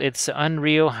 Unreal, it's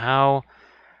unreal how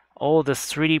all the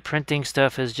 3D printing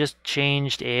stuff has just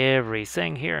changed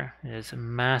everything here. It has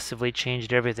massively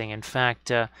changed everything. In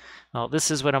fact, well, this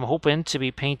is what I'm hoping to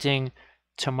be painting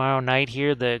tomorrow night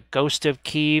here, the Ghost of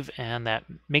Kiev and that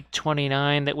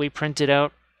MiG-29 that we printed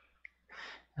out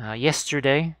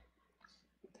yesterday.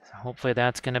 Hopefully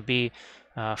that's going to be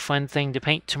a fun thing to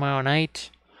paint tomorrow night.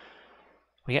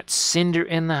 We got Cinder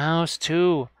in the house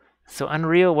too. So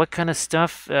Unreal, what kind of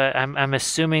stuff? I'm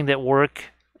assuming that work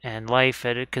and life,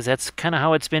 because that's kind of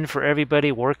how it's been for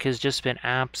everybody. Work has just been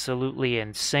absolutely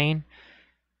insane.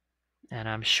 And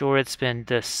I'm sure it's been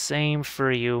the same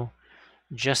for you.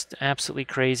 Just absolutely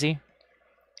crazy.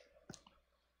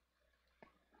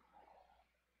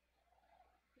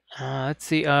 Let's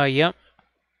see. Yep.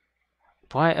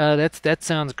 Boy, that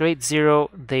sounds great. Zero.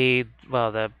 The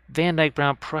Van Dyke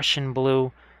Brown, Prussian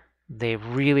Blue. They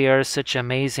really are such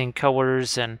amazing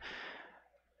colors, and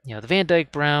you know the Van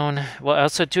Dyke Brown. Well,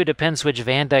 also too, it depends which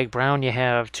Van Dyke Brown you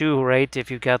have too, right?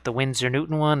 If you've got the Winsor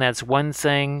Newton one, that's one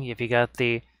thing. If you got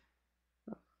the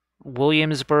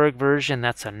Williamsburg version,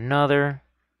 that's another.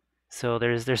 So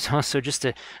there's also just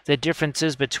the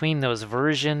differences between those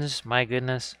versions. My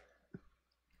goodness.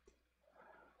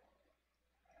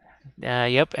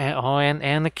 Yep.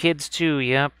 And the kids too.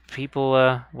 Yep.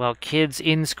 People. Well, kids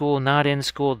in school, not in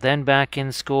school, then back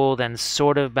in school, then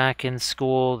sort of back in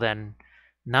school, then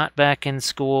not back in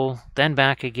school, then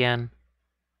back again.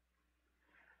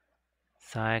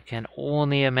 So I can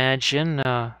only imagine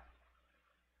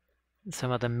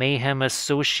some of the mayhem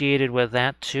associated with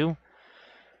that too.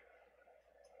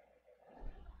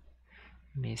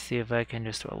 Let me see if I can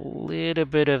just do a little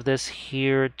bit of this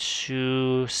here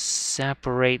to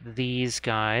separate these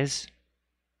guys.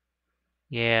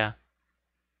 Yeah.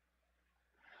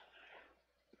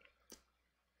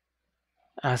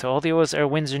 So all the others are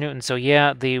Winsor Newton. So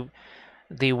yeah,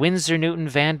 the Winsor Newton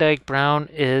Van Dyke Brown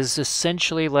is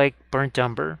essentially like burnt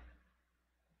umber.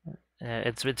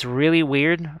 It's really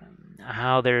weird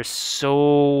how they're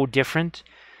so different.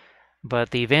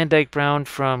 But the Van Dyke Brown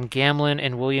from Gamlin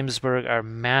and Williamsburg are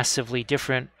massively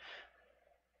different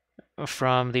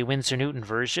from the Winsor Newton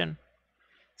version.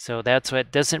 So that's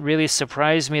what doesn't really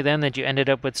surprise me then that you ended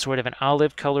up with sort of an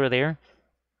olive color there,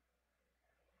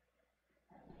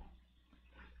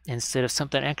 instead of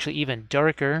something actually even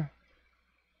darker.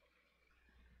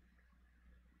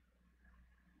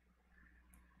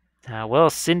 Well,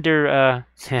 Cinder,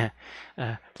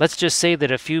 let's just say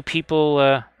that a few people,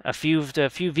 a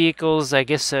few vehicles, I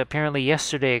guess apparently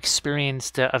yesterday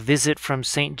experienced a visit from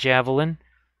St. Javelin.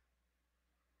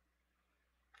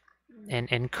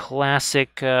 In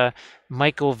classic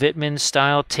Michael Vittman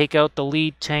style, take out the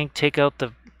lead tank, take out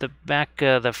the back,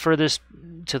 the furthest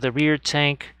to the rear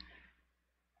tank,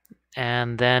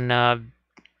 and then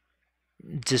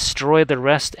destroy the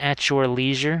rest at your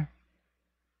leisure.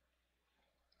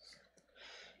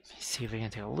 See if we can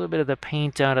take a little bit of the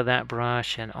paint out of that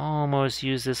brush and almost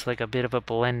use this like a bit of a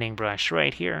blending brush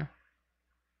right here.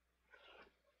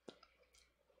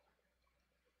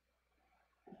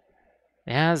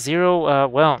 Yeah, zero.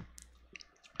 Well,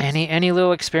 any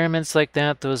little experiments like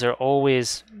that, those are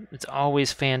always, it's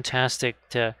always fantastic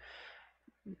to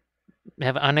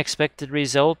have an unexpected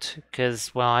result,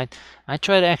 because, well, I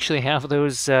try to actually have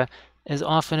those as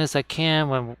often as I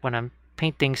can when I'm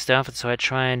painting stuff, and so I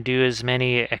try and do as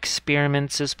many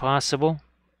experiments as possible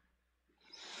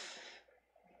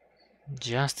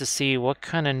just to see what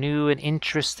kind of new and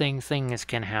interesting things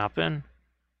can happen.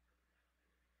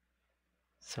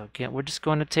 So again, we're just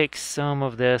going to take some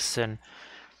of this and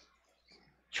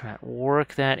try to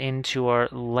work that into our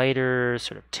lighter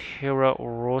sort of Terra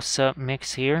Rosa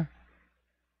mix here.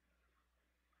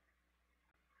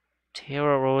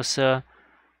 Terra Rosa,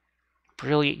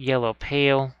 Brilliant Yellow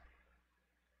Pale.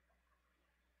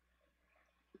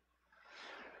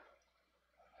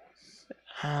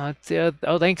 Oh,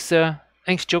 thanks,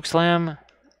 thanks, Jokeslam,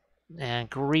 and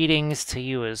greetings to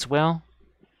you as well.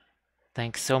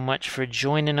 Thanks so much for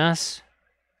joining us.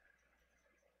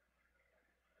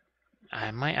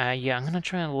 Yeah, I'm gonna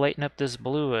try and lighten up this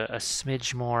blue a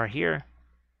smidge more here.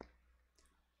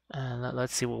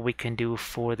 Let's see what we can do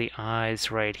for the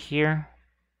eyes right here.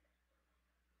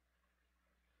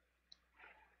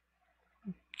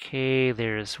 Okay,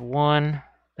 there's one,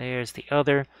 there's the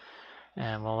other,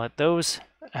 and we'll let those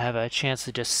have a chance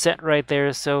to just set right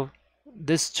there. So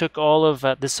this took all of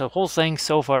this whole thing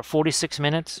so far 46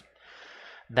 minutes.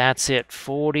 That's it,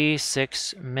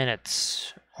 46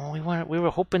 minutes. Oh, we were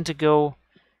hoping to go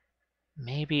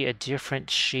maybe a different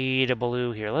shade of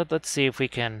blue here. Let's see if we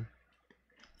can.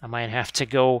 I might have to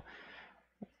go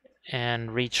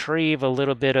and retrieve a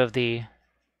little bit of the,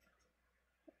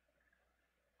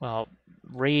 well,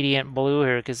 radiant blue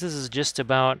here, because this is just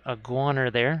about a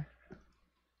goner there.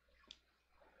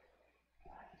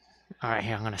 All right,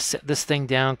 here, I'm going to set this thing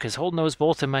down, because holding those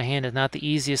both in my hand is not the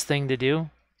easiest thing to do.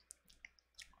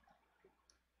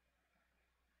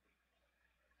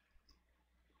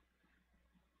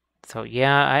 So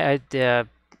yeah,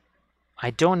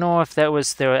 I don't know if that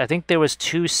was there. I think there was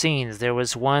two scenes. There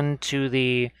was one to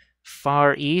the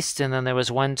far east, and then there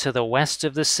was one to the west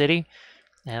of the city.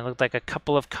 And it looked like a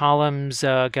couple of columns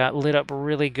got lit up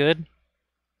really good.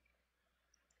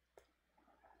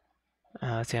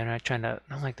 See, I'm not trying to,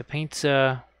 not like the paint's,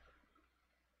 well,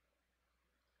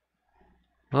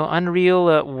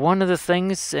 Unreal, one of the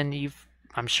things, and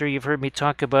I'm sure you've heard me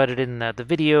talk about it in the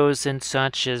videos and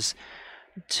such, is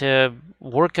to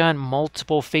work on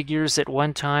multiple figures at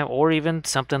one time, or even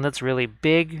something that's really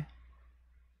big,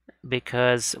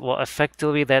 because, well,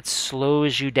 effectively that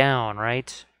slows you down,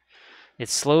 right? It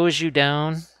slows you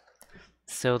down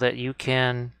so that you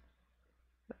can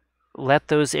let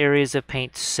those areas of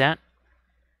paint set.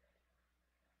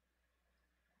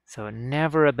 So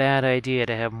never a bad idea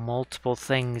to have multiple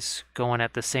things going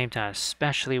at the same time,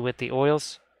 especially with the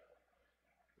oils.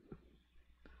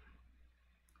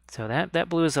 So that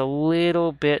blue is a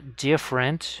little bit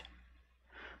different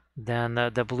than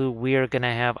the blue we're going to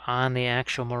have on the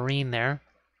actual marine there.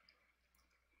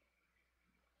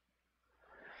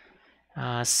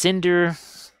 Cinder,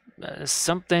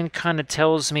 something kind of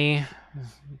tells me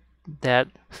that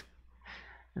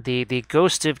the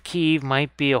Ghost of Kiev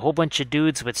might be a whole bunch of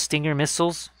dudes with Stinger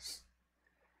missiles.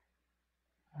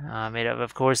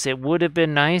 Of course, it would have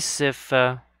been nice if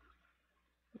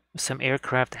some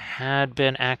aircraft had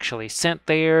been actually sent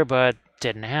there, but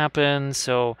didn't happen,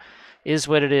 so is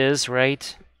what it is,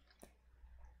 right?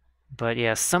 But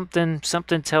yeah, something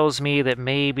tells me that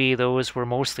maybe those were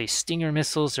mostly Stinger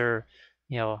missiles, or,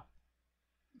 you know,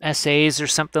 SAs or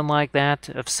something like that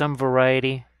of some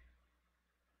variety.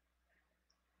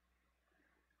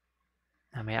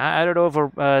 I mean, I don't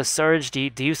know if, Sarge,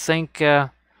 do you think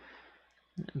that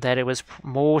it was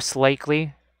most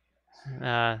likely,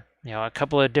 a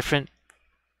couple of different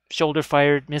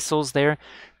shoulder-fired missiles there?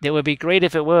 It would be great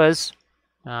if it was.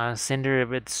 Cinder, it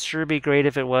would sure be great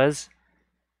if it was.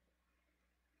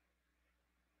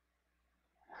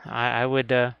 I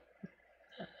would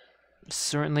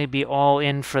certainly be all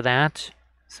in for that.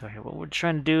 So here, what we're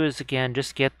trying to do is, again,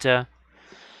 just get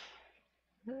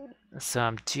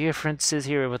some differences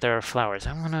here with our flowers.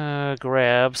 I'm going to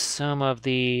grab some of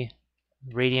the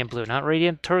radiant blue, not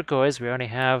radiant turquoise. We already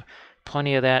have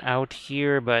plenty of that out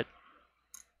here, but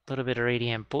a little bit of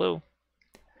radiant blue.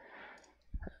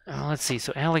 Let's see.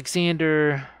 So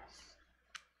Alexander.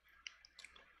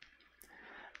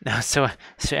 So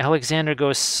Alexander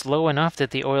goes slow enough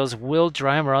that the oils will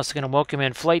dry. And we're also going to welcome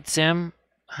in Flight Sim.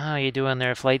 How you doing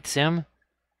there, Flight Sim?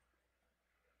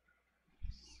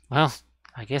 Well,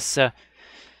 I guess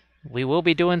we will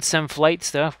be doing some flight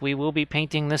stuff. We will be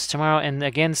painting this tomorrow. And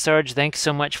again, Sarge, thanks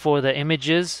so much for the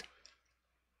images.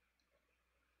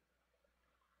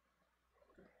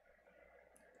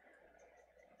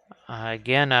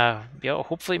 Again,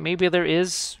 hopefully maybe there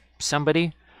is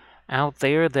somebody out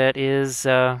there that is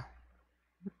kind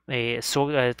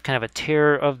of a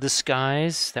terror of the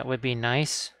skies. That would be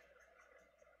nice.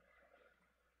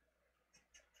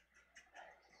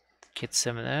 Get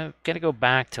some of that. Gotta go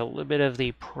back to a little bit of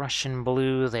the Prussian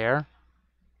blue there.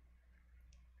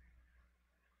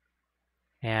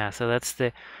 Yeah, so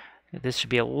this should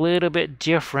be a little bit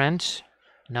different.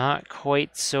 Not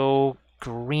quite so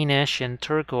greenish and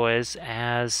turquoise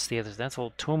as the others. That's a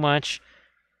little too much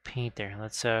paint there.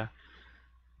 Let's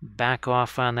back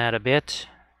off on that a bit.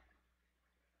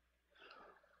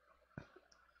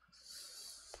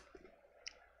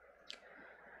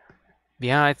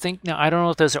 Yeah, I think, now I don't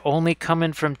know if those are only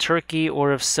coming from Turkey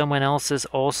or if someone else has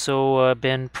also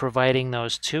been providing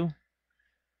those too.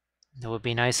 It would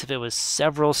be nice if it was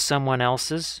several someone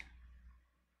else's.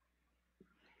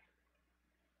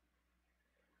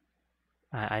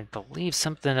 I believe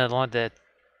something along the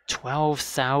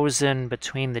 12,000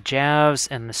 between the jabs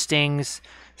and the stings,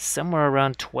 somewhere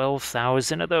around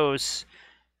 12,000 of those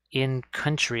in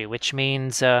country, which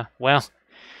means, well,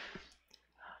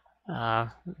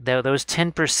 those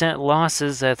 10%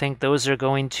 losses, I think those are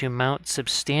going to mount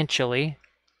substantially.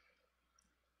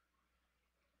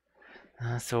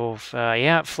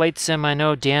 Yeah, Flight Sim, I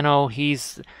know Dano,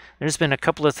 there's been a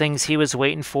couple of things he was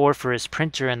waiting for his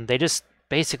printer, and they just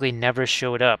basically never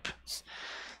showed up.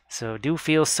 So do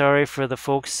feel sorry for the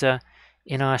folks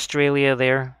in Australia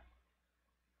there.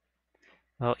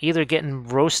 Well, either getting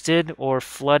roasted or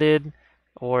flooded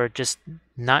or just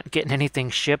not getting anything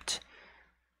shipped.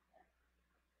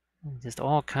 Just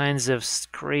all kinds of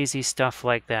crazy stuff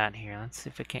like that here. Let's see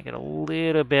if I can't get a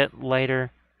little bit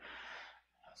lighter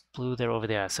blue there over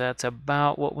there. So that's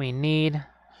about what we need.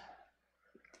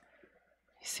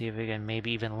 See if we can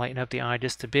maybe even lighten up the eye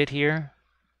just a bit here.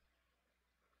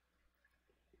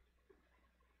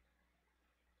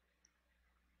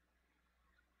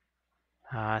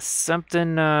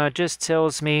 Something just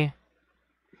tells me.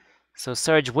 So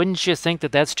Sarge, wouldn't you think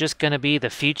that that's just going to be the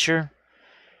feature?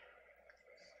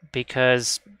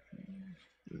 Because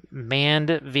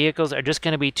manned vehicles are just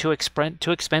going to be too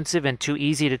expensive and too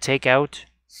easy to take out.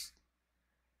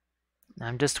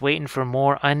 I'm just waiting for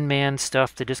more unmanned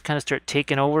stuff to just kind of start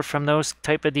taking over from those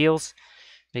type of deals.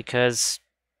 Because,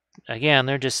 again,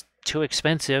 they're just too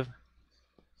expensive.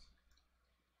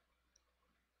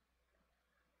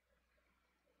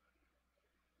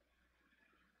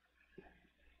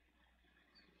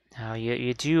 Now,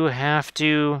 you do have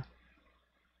to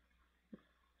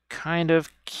kind of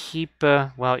keep,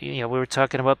 well, we were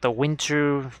talking about the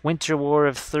winter war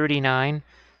of 39.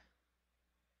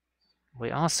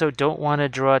 We also don't want to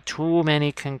draw too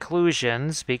many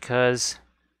conclusions because,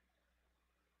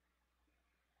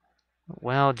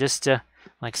 well, just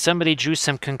like somebody drew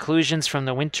some conclusions from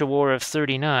the winter war of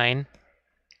 39,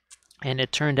 and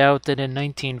it turned out that in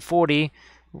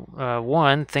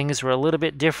 1941 things were a little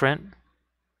bit different.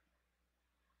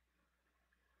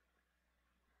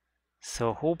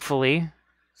 So hopefully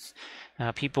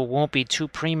people won't be too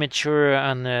premature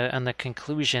on the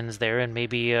conclusions there, and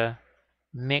maybe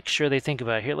make sure they think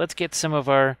about it. Here, let's get some of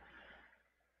a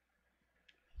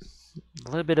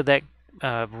little bit of that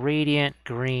radiant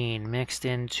green mixed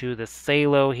into the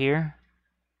phthalo here.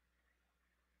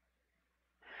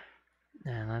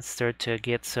 And let's start to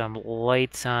get some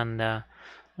lights on the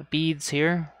beads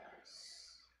here.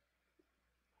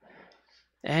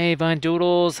 Hey, Von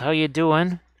Doodles, how you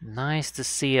doing? Nice to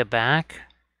see you back.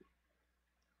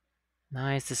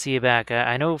 Nice to see you back.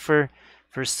 I know for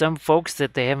for some folks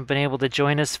that they haven't been able to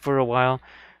join us for a while,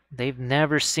 they've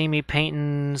never seen me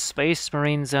painting Space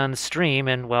Marines on stream,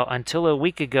 and well, until a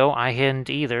week ago, I hadn't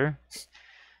either.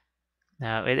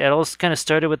 Now, it all kind of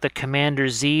started with the Commander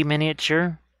Z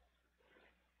miniature,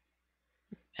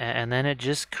 and then it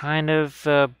just kind of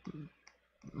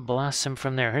blossomed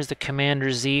from there. Here's the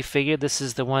Commander Z figure. This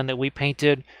is the one that we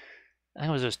painted, I think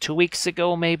it was 2 weeks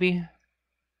ago, maybe.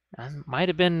 It might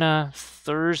have been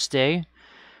Thursday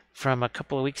from a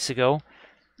couple of weeks ago.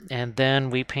 And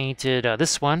then we painted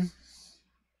this one,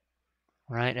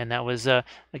 right? And that was,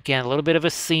 again, a little bit of a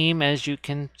theme, as you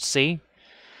can see.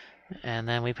 And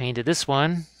then we painted this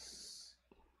one.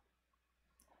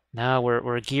 Now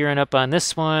we're gearing up on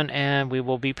this one, and we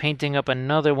will be painting up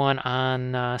another one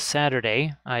on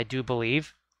Saturday, I do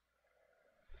believe.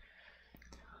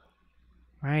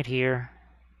 Right here.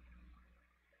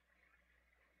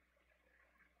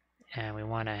 And we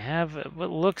want to have what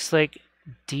looks like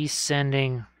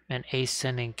descending and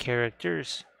ascending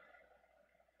characters.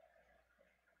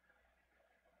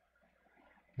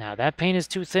 Now that paint is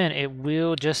too thin. It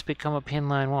will just become a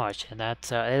pinline wash, and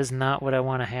that is not what I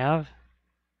want to have.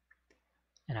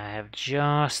 And I have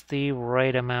just the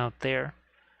right amount there.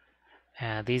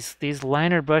 These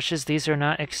liner brushes, these are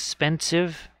not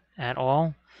expensive at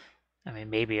all. I mean,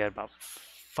 maybe about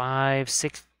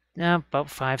about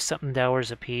 $5-something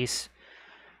a piece.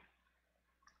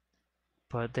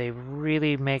 But they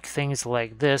really make things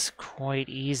like this quite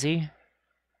easy.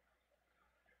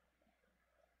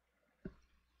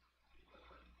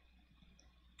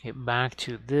 Get back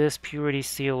to this purity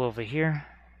seal over here.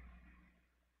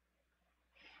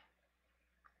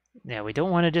 Yeah, we don't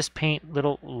want to just paint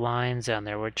little lines on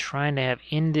there. We're trying to have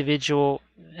individual,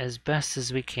 as best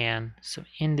as we can, some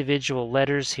individual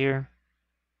letters here.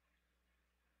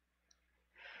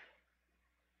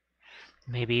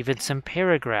 Maybe even some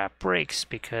paragraph breaks,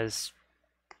 because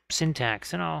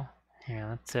syntax and all. Here,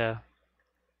 let's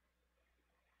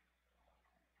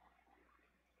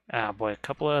ah boy, a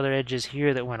couple of other edges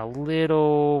here that went a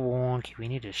little wonky. We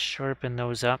need to sharpen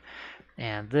those up.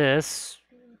 And this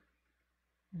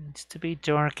needs to be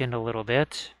darkened a little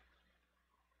bit.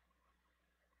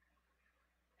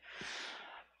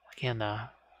 Again,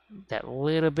 that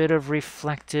little bit of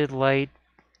reflected light,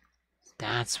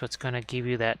 that's what's going to give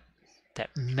you that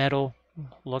metal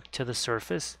look to the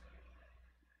surface.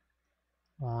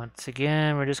 Once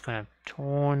again, we're just going to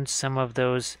tone some of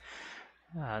those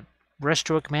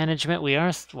brushstroke management.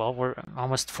 We're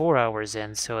almost 4 hours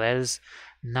in, so that is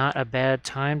not a bad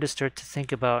time to start to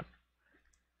think about.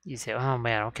 You say, oh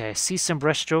man, okay, I see some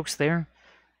brush strokes there.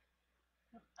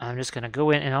 I'm just going to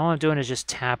go in, and all I'm doing is just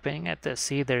tapping at this.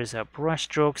 See, there's brush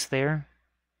strokes there.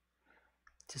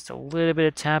 Just a little bit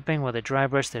of tapping with a dry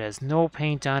brush that has no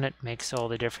paint on it makes all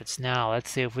the difference. Now,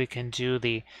 let's see if we can do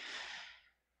the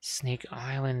Snake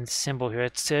Island symbol here.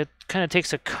 It kind of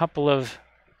takes a couple of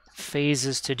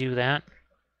phases to do that.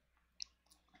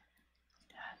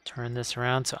 Turn this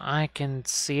around so I can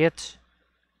see it.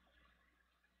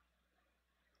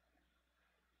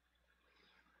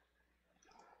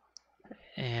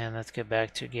 And let's get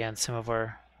back to, again, some of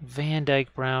our Van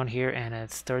Dyke brown here, and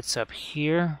it starts up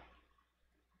here.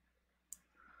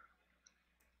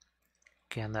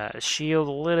 Again, the shield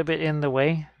a little bit in the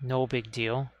way, no big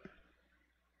deal.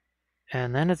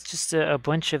 And then it's just a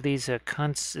bunch of these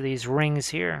these rings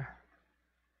here.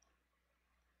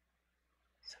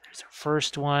 So there's our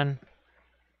first one.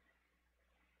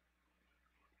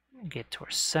 Get to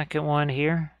our second one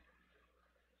here.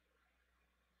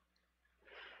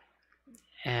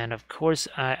 And of course,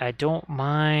 I don't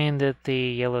mind that the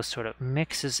yellow sort of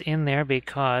mixes in there,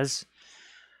 because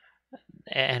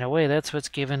in a way that's what's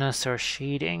given us our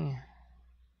shading.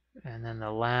 And then the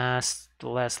last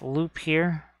loop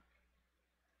here.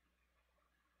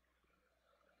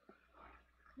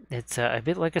 It's a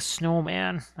bit like a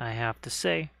snowman, I have to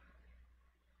say.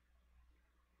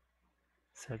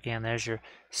 So again, there's your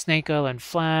Snake Island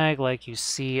flag, like you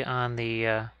see on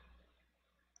the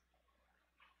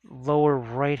lower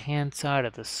right-hand side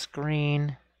of the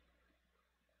screen.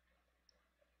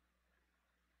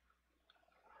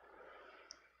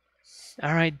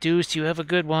 All right, Deuce, you have a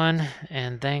good one,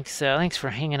 and thanks for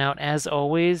hanging out as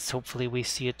always. Hopefully we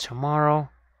see you tomorrow.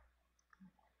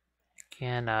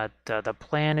 Again, the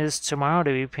plan is tomorrow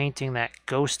to be painting that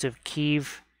Ghost of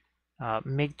Kiev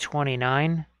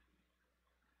MiG-29.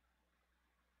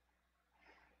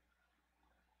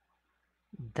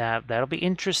 That'll be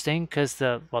interesting, because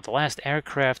the last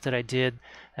aircraft that I did,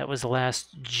 that was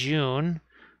last June.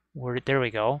 There we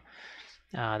go.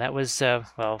 That was,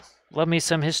 well, love me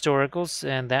some historicals,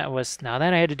 and now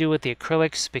that I had to do with the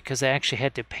acrylics because I actually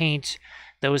had to paint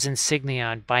those insignia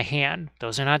on by hand.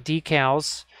 Those are not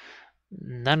decals.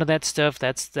 None of that stuff.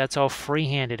 That's all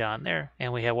free-handed on there.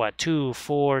 And we had what, 2,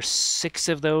 4, 6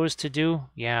 of those to do?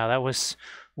 Yeah,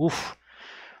 oof,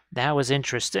 that was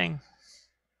interesting.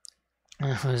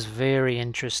 It was very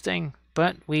interesting.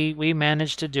 But we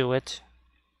managed to do it.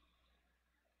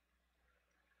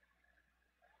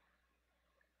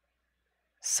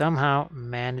 Somehow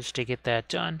managed to get that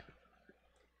done.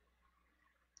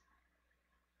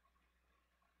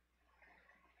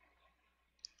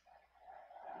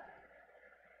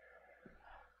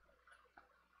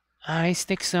 Hi,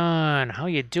 Nixon. How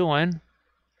you doing?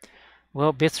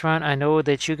 Well, Bithron, I know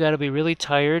that you got to be really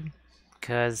tired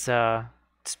because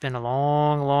it's been a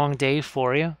long, long day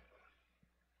for you.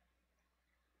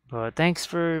 But thanks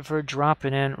for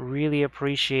dropping in. Really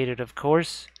appreciate it, of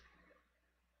course.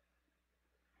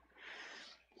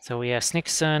 So yeah,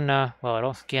 Snickson, well,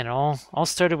 it all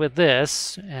started with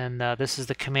this, and this is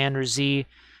the Commander Z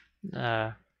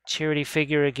charity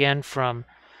figure again from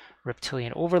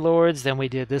Reptilian Overlords. Then we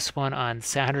did this one on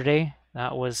Saturday.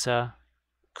 That was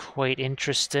quite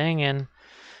interesting, and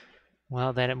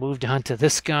well, then it moved on to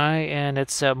this guy, and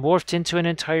it's morphed into an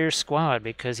entire squad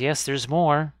because yes, there's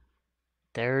more.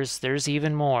 There's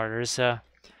even more. There's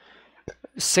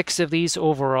 6 of these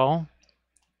overall.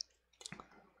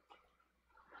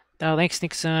 Oh, thanks,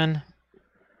 Nixon.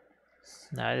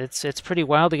 It's pretty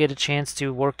wild to get a chance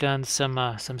to work on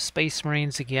some Space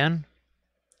Marines again.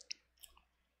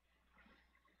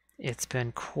 It's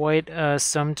been quite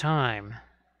some time.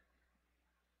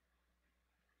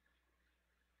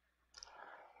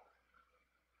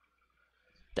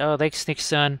 Oh, thanks,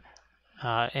 Nixon.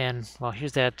 And well,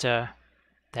 here's that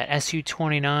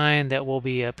SU-29 that we'll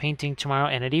be painting tomorrow,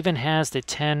 and it even has the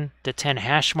 10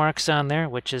 hash marks on there,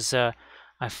 which is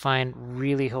I find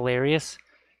really hilarious.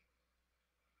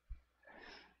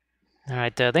 All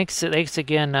right, thanks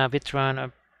again,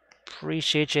 Vitron.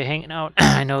 Appreciate you hanging out.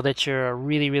 I know that you're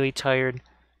really tired.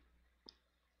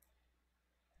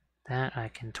 That I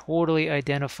can totally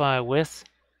identify with.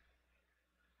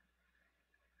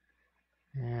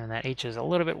 And that H is a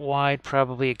little bit wide,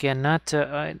 probably. Again, not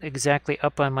exactly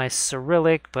up on my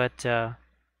Cyrillic, but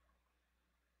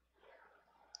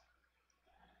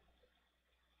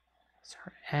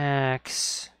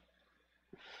X.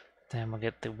 Then we'll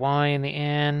get the Y in the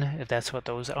end, if that's what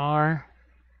those are.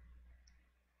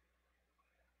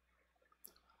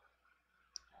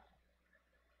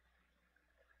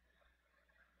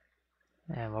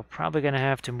 And we're probably going to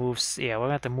have to move, yeah, we're going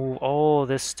to have to move all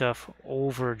this stuff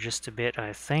over just a bit,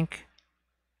 I think.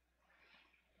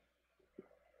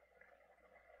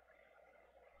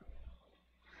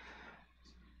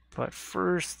 But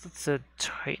first, let's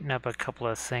tighten up a couple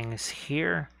of things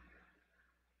here.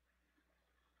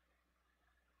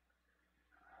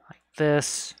 Like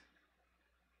this.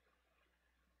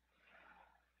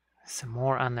 Some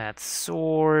more on that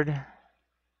sword.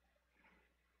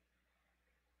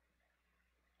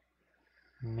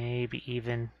 Maybe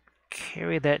even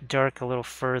carry that dark a little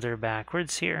further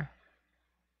backwards here.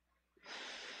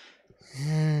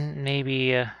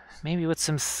 Maybe with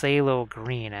some phthalo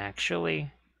green,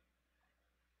 actually.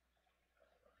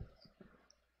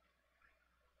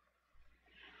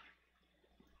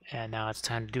 And now it's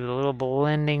time to do the little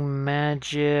blending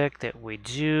magic that we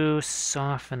do.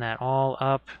 Soften that all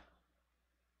up.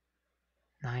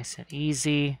 Nice and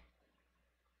easy.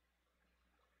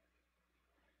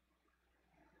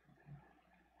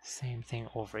 Same thing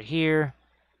over here.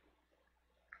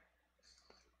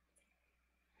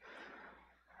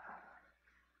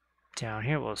 Down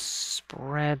here, we'll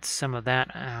spread some of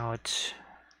that out.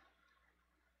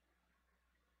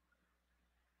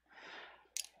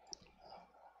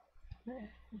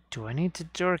 Do I need to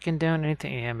darken down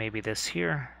anything? Yeah, maybe this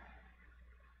here.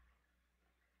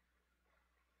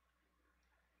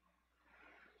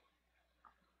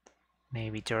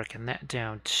 Maybe darken that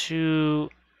down too.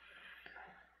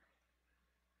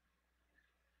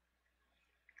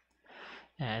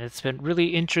 And it's been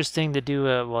really interesting to do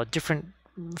a different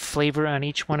flavor on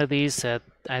each one of these.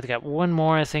 I've got one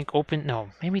more, I think,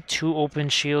 maybe 2 open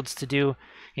shields to do.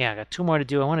 Yeah, I got 2 more to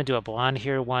do. I want to do a blonde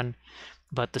here one.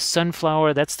 But the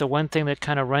sunflower, that's the one thing that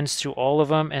kind of runs through all of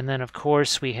them. And then, of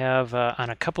course, we have, on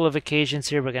a couple of occasions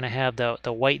here, we're going to have the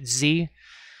white Z.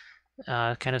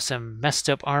 Kind of some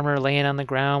messed up armor laying on the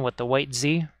ground with the white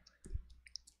Z.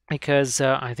 Because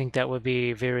I think that would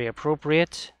be very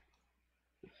appropriate.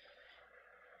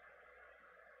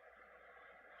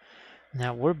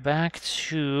 Now we're back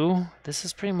to, this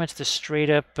is pretty much the straight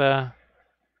up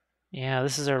Yeah,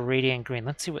 this is our radiant green.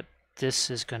 Let's see what this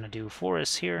is going to do for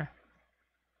us here.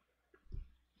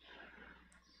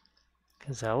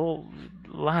 Because a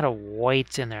lot of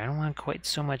white in there. I don't want quite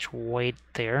so much white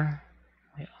there.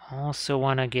 I also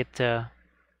want to get a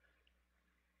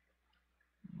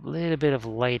little bit of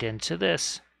light into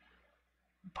this.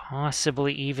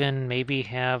 Possibly even maybe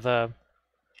have a...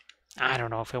 I don't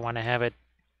know if I want to have it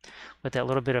with that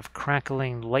little bit of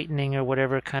crackling lightning or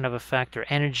whatever kind of effect or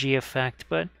energy effect.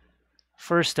 But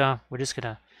first off, we're just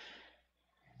going to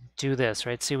do this,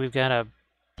 right? See, we've got a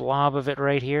blob of it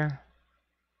right here.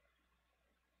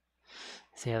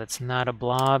 See how that's not a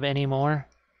blob anymore?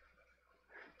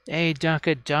 Hey,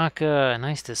 Daka,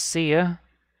 nice to see ya.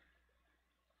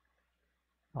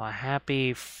 Well,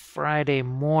 happy Friday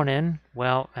morning.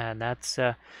 Well, and that's,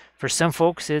 for some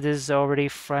folks, it is already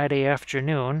Friday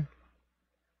afternoon.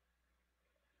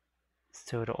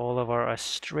 So to all of our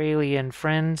Australian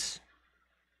friends.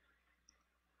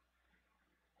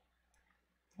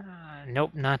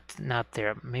 Nope, not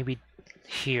there. Maybe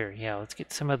here. Yeah, let's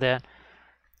get some of that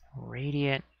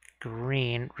radiant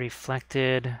green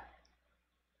reflected on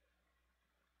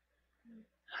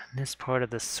this part of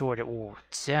the sword. Oh,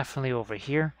 definitely over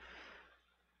here.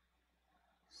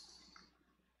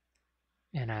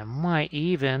 And I might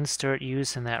even start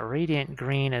using that radiant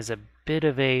green as a bit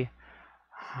of a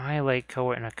highlight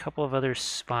color in a couple of other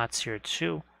spots here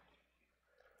too.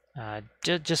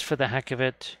 Just for the heck of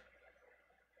it.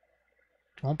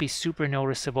 It won't be super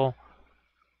noticeable.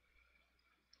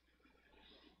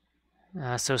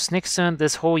 So Snickson,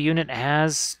 this whole unit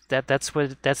has that's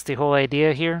the whole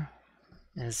idea here.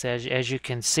 Is as you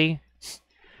can see.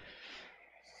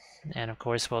 And of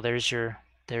course, well, there's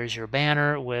your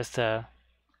banner with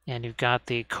and you've got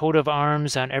the coat of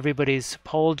arms on everybody's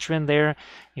pauldron there.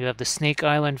 You have the Snake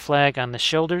Island flag on the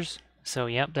shoulders. So,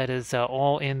 yep, that is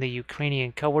all in the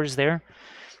Ukrainian colors there.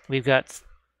 We've got,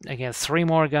 again, 3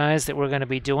 more guys that we're going to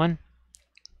be doing.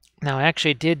 Now, I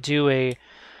actually did do a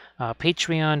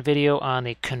Patreon video on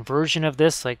the conversion of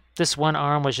this. Like, this one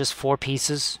arm was just 4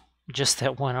 pieces, just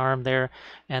that one arm there.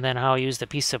 And then how I used a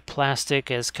piece of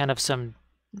plastic as kind of some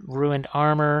ruined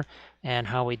armor, and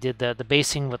how we did the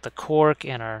basing with the cork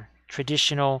and our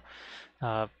traditional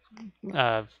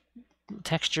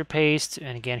texture paste.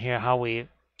 And again here how we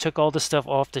took all the stuff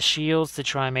off the shields to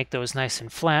try and make those nice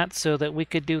and flat so that we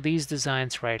could do these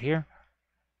designs right here.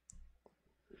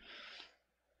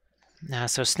 Now,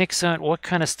 so Snickson, what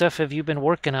kind of stuff have you been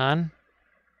working on?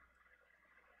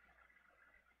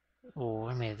 Oh,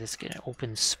 let me just get an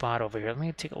open spot over here. Let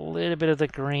me take a little bit of the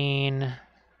green,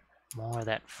 more of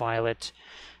that violet,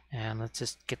 and let's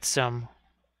just get some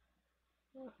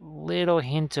little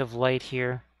hint of light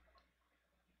here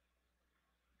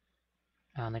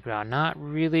on the ground. Not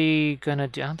really gonna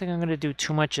do, I don't think I'm gonna do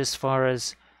too much as far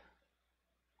as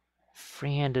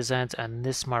freehand designs on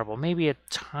this marble. Maybe a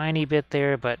tiny bit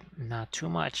there, but not too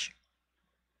much.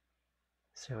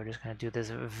 So we're just gonna do this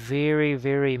very,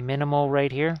 very minimal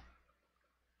right here.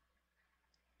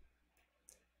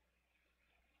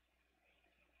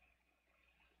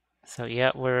 So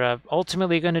yeah, we're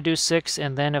ultimately going to do 6,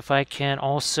 and then if I can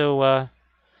also, well,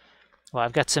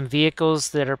 I've got some vehicles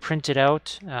that are printed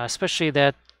out, especially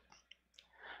that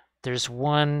there's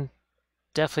one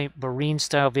definitely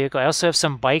marine-style vehicle. I also have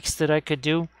some bikes that I could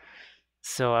do,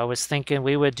 so I was thinking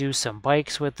we would do some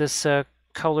bikes with this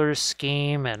color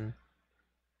scheme, and,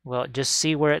 well, just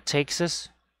see where it takes us.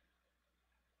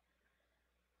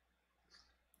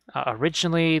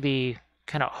 Originally, the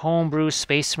kind of homebrew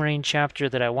Space Marine chapter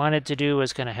that I wanted to do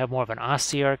was going to have more of an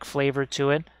Ossiarch flavor to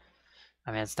it.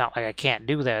 I mean, it's not like I can't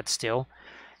do that still,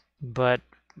 but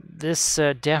this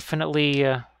definitely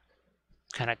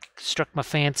kind of struck my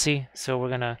fancy, so we're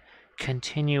going to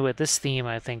continue with this theme,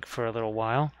 I think, for a little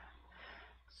while.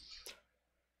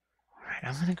 All right,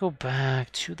 I'm going to go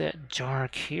back to that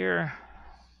dark here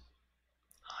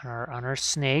on our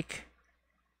snake.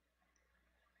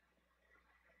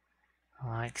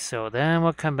 Like so. Then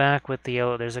we'll come back with the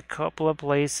yellow. There's a couple of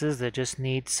places that just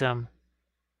need some,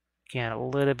 again, a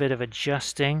little bit of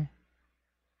adjusting.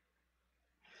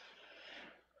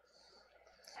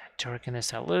 Darken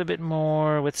this out a little bit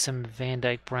more with some Van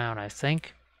Dyke Brown, I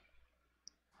think.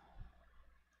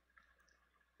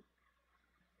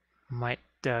 Might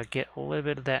get a little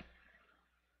bit of that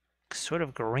sort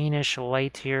of greenish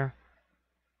light here.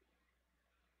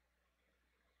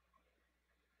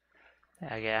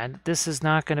 Again, this is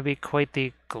not going to be quite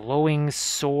the glowing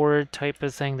sword type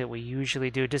of thing that we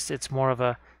usually do. Just it's more of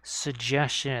a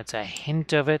suggestion. It's a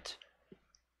hint of it.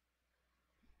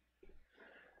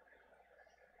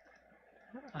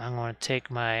 I'm going to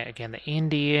take my, again, the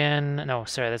Indian, no,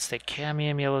 sorry, that's the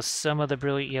cadmium yellow, some of the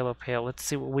brilliant yellow pale. Let's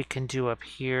see what we can do up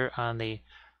here on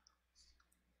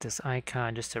this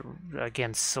icon, just to,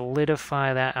 again,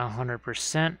 solidify that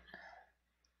 100%.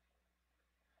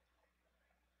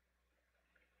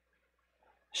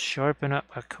 Sharpen up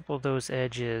a couple of those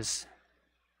edges.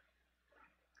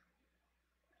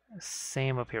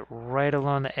 Same up here, right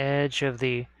along the edge of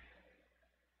the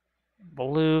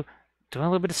blue. Doing a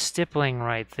little bit of stippling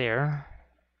right there.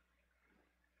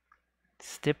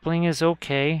 Stippling is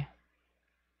okay.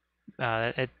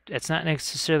 It's not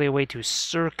necessarily a way to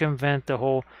circumvent the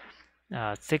whole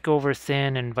thick over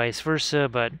thin and vice versa,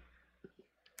 but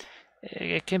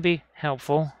it can be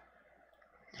helpful.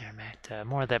 There, I'm at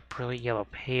more of that brilliant yellow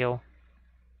pale.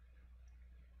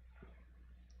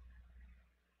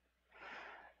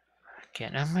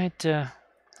 Again, I might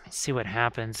see what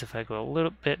happens if I go a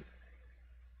little bit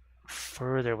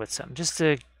further with something, just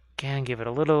to again give it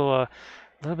a little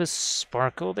bit of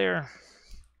sparkle there.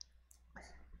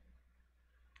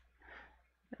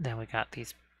 Then we got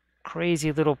these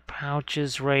crazy little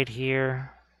pouches right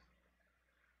here.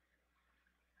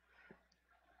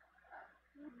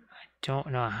 I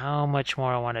don't know how much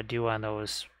more I want to do on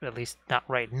those, at least not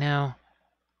right now.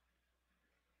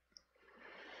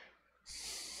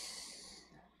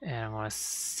 And I'm going to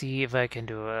see if I can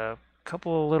do a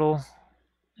couple of little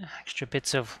extra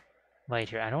bits of light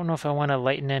here. I don't know if I want to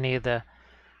lighten any of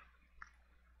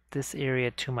this area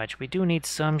too much. We do need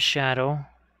some shadow.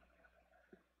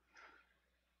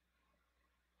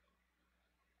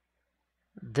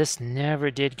 This never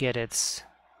did get its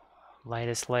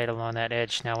lightest light along that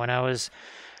edge. Now, when I was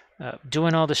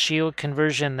doing all the shield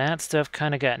conversion, that stuff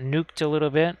kind of got nuked a little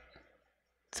bit.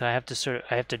 So I have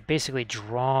to basically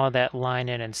draw that line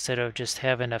in instead of just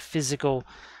having a physical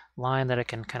line that I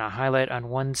can kind of highlight on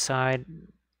one side.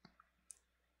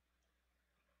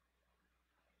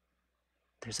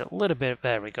 There's a little bit,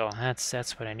 there we go.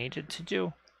 That's what I needed to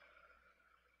do.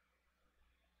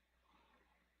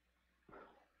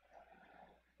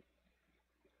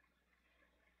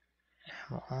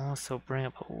 We'll also bring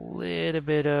up a little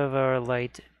bit of our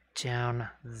light down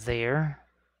there.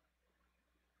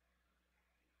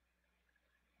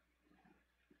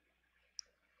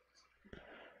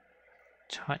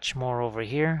 Touch more over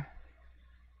here.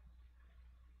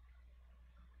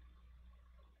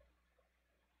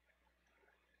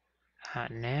 I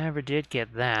never did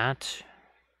get that.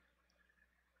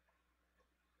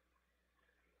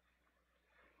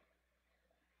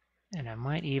 And I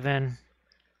might even,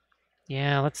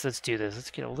 yeah, let's do this.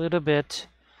 Let's get a little bit.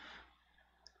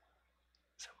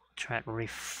 So we'll try to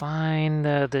refine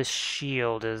the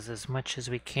shield as much as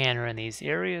we can in these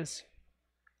areas.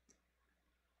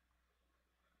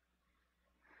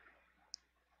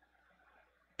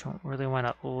 Don't really want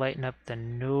to lighten up the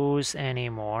nose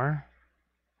anymore.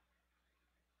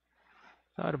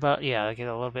 Thought about, yeah, I get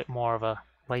a little bit more of a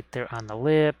light there on the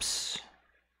lips.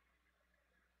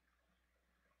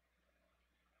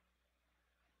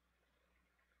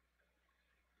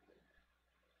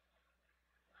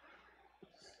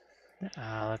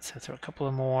 Let's throw a couple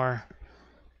of more.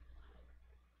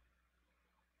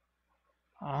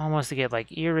 Almost to get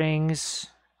like earrings.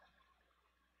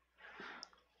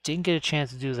 Didn't get a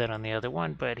chance to do that on the other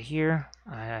one, but here,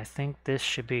 I think this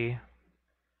should be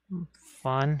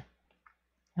fun.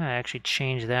 I actually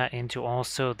changed that into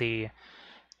also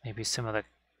maybe some of the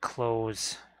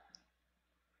clothes.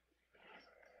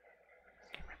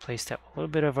 Replace that with a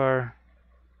little bit of our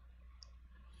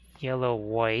yellow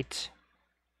white.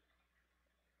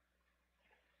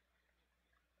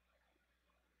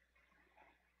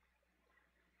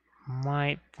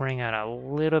 Might bring out a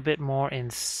little bit more in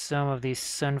some of these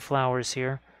sunflowers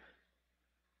here.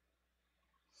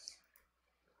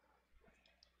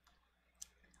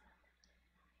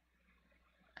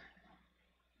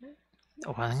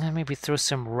 Oh, I'm gonna maybe throw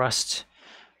some rust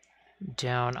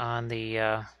down on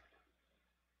the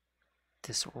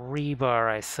this rebar,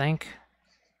 I think.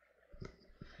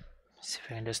 See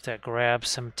if I can just grab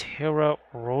some Terra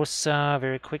Rosa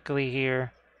very quickly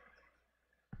here.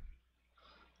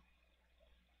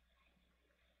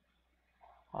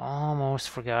 Almost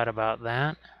forgot about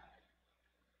that.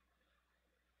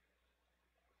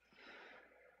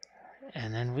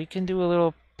 And then we can do a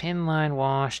little pin line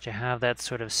wash to have that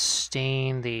sort of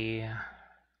stain the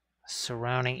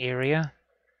surrounding area.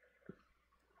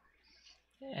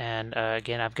 And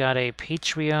again, I've got a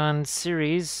Patreon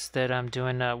series that I'm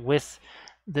doing with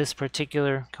this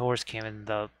particular course came in.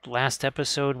 The last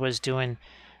episode was doing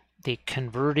the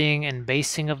converting and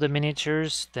basing of the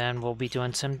miniatures. Then we'll be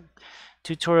doing some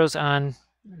tutorials on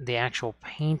the actual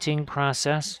painting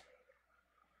process.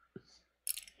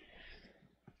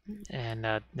 And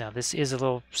now this is a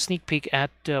little sneak peek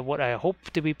at what I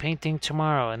hope to be painting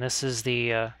tomorrow. And this is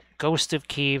the Ghost of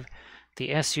Kiev,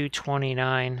 the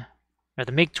Su-29, or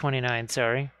the MiG-29,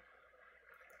 sorry.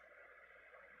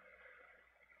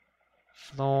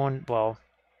 Flown, well,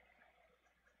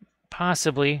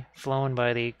 possibly flown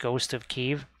by the Ghost of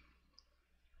Kiev.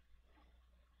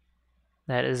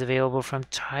 That is available from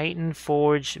Titan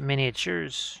Forge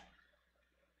Miniatures.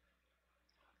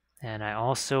 And I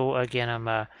also, again,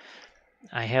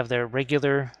 I have their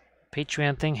regular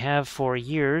Patreon thing, have for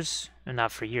years,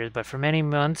 not for years, but for many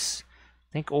months,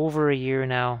 I think over a year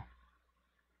now.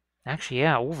 Actually,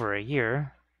 yeah, over a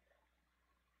year.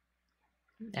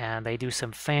 And they do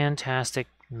some fantastic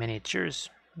miniatures.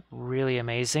 Really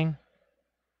amazing.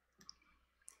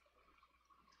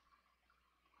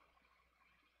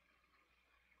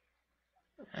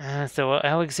 So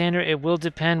Alexander, it will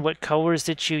depend what colors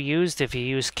that you used. If you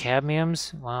use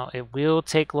cadmiums, well, it will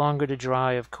take longer to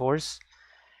dry, of course.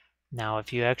 Now,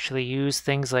 if you actually use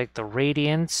things like the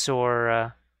Radiance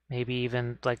or maybe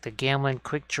even like the Gamlen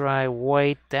Quick Dry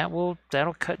White, that'll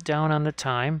cut down on the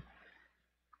time.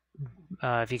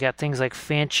 If you got things like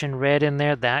Fanchon Red in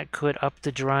there, that could up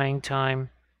the drying time.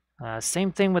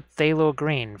 Same thing with Phthalo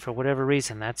Green. For whatever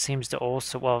reason, that seems to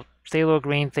also, well, Phthalo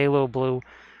Green, Phthalo Blue,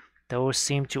 those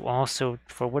seem to also,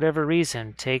 for whatever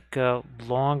reason, take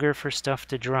longer for stuff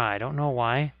to dry. I don't know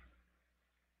why.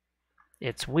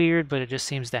 It's weird, but it just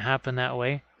seems to happen that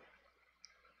way.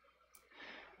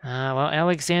 Well,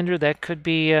 Alexander, that could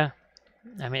be, I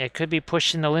mean, it could be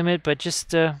pushing the limit, but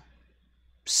just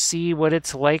see what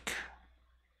it's like,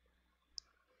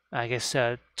 I guess,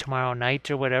 tomorrow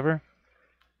night or whatever.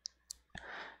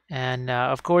 And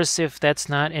of course, if that's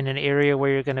not in an area where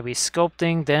you're going to be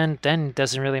sculpting, then it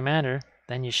doesn't really matter.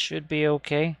 Then you should be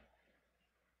okay.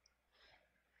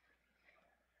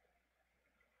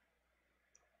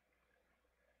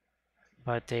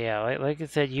 But yeah, like I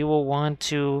said, you will want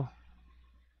to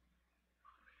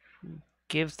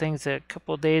give things a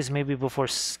couple days maybe before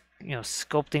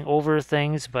sculpting over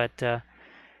things. But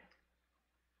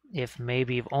if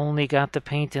maybe you've only got the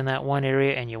paint in that one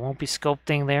area and you won't be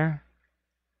sculpting there,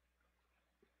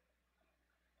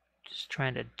 just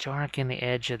trying to darken the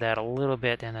edge of that a little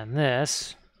bit. And then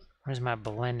this, where's my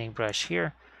blending brush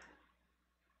here?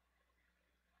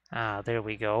 Ah, there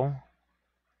we go.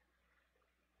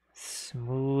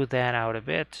 Smooth that out a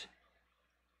bit.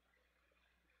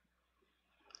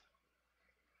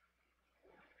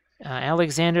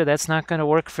 Alexander, that's not going to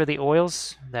work for the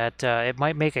oils. That it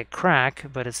might make it crack,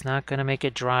 but it's not going to make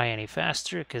it dry any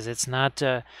faster because it's not.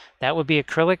 That would be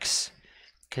acrylics,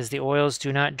 because the oils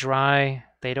do not dry.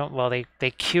 They don't. Well,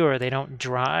 they cure. They don't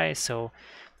dry. So,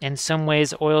 in some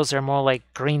ways, oils are more like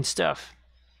green stuff.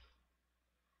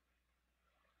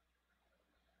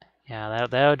 Yeah,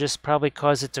 that'll just probably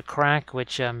cause it to crack,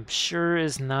 which I'm sure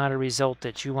is not a result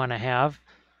that you want to have.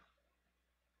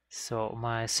 So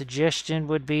my suggestion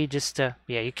would be just yeah,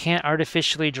 you can't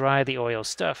artificially dry the oil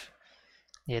stuff.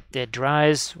 It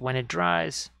dries when it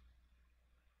dries.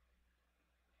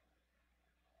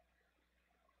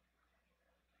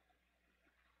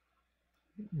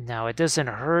 Now, it doesn't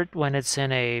hurt when it's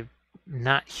in a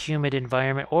not humid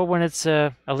environment or when it's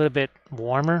a little bit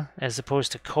warmer as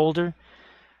opposed to colder.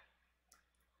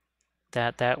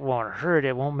 That won't hurt.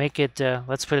 It won't make it,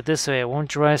 let's put it this way, it won't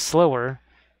dry slower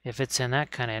if it's in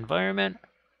that kind of environment.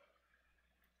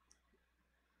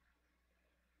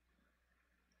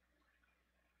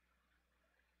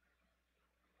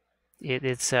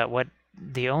 It's what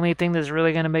the only thing that's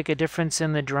really going to make a difference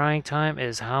in the drying time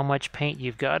is how much paint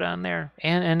you've got on there,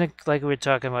 and like we were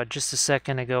talking about just a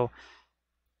second ago,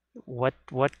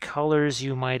 what colors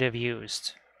you might have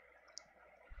used.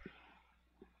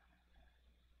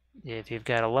 If you've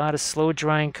got a lot of slow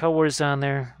drying colors on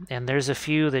there, and there's a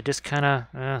few that just kind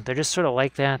of, they're just sort of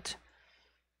like that,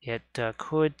 it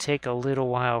could take a little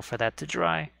while for that to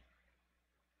dry.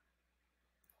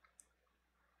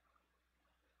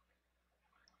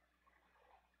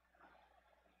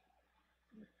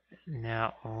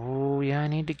 Now, oh yeah, I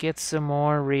need to get some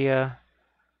more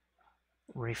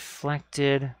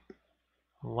reflected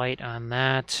light on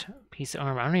that piece of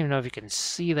armor. I don't even know if you can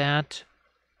see that.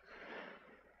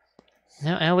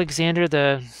 Now,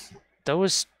 Alexander,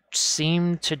 those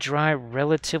seem to dry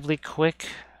relatively quick,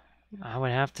 I would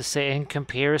have to say, in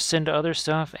comparison to other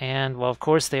stuff. And, well, of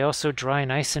course, they also dry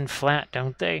nice and flat,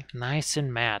 don't they? Nice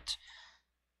and matte.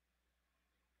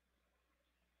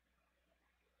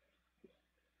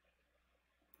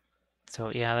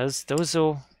 So, yeah, those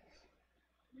will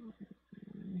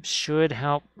should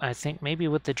help, I think, maybe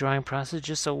with the drying process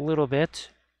just a little bit.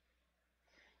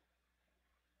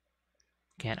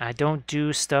 Again, I don't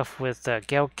do stuff with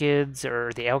Gelkids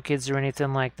or the Elkids or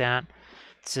anything like that.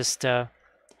 It's just, I'm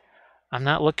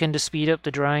not looking to speed up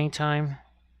the drying time.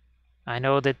 I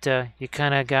know that you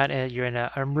kind of got, you're in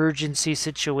an emergency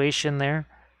situation there.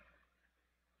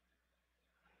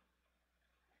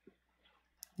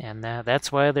 And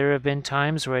that's why there have been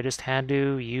times where I just had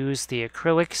to use the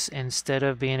acrylics instead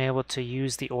of being able to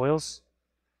use the oils.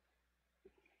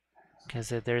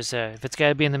 Because if it's got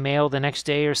to be in the mail the next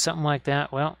day or something like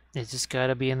that, well, it's just got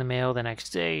to be in the mail the next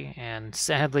day. And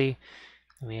sadly,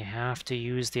 we have to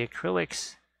use the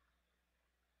acrylics.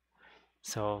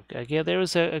 So again, there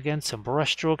was again some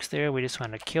brush strokes there. We just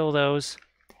want to kill those.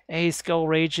 Hey, Skull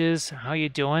Rages, how you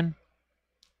doing?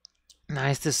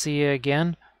 Nice to see you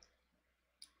again.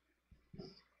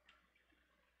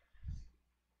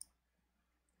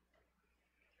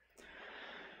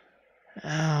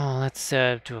 Oh, let's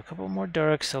do a couple more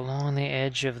darks along the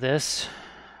edge of this.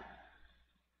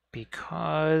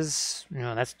 Because,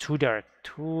 that's too dark.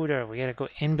 Too dark. We gotta go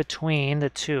in between the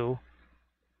two.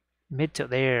 Mid to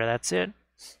there, that's it.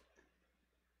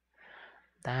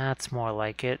 That's more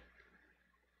like it.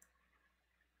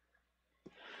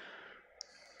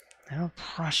 Little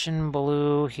Prussian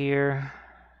blue here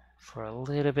for a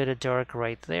little bit of dark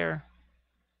right there.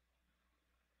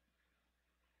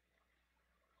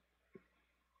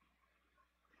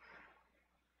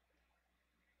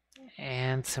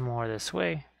 And some more this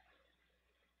way.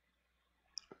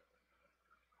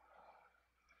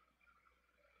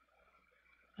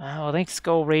 Well, thanks,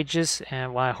 Skull Rages.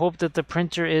 And well, I hope that the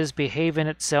printer is behaving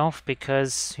itself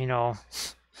because,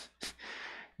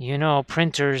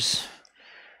 printers,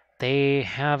 they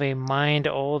have a mind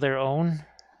all their own.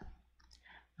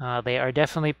 They are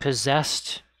definitely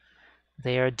possessed.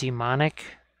 They are demonic.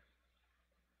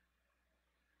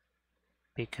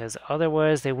 Because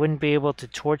otherwise they wouldn't be able to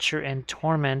torture and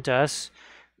torment us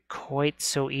quite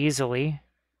so easily.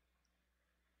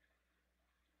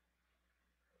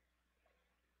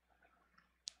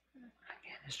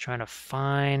 Again, just trying to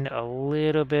find a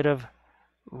little bit of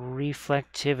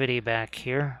reflectivity back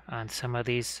here on some of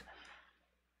these,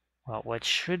 well, what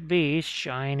should be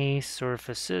shiny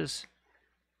surfaces.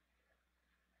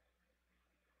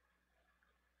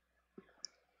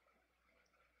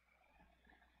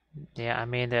 Yeah, I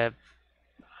mean,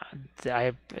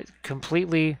 I'm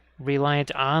completely reliant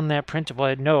on that printable.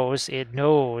 It knows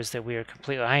that we are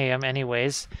completely, I am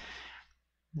anyways.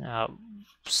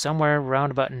 Somewhere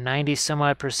around about 90 some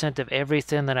odd % of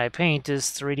everything that I paint is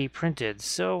 3D printed.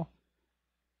 So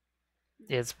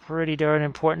it's pretty darn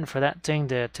important for that thing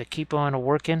to keep on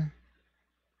working.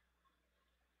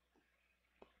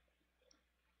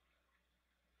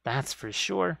 That's for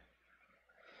sure.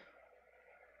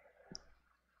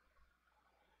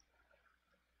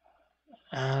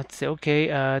 It's okay,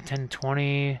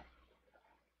 1020.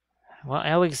 Well,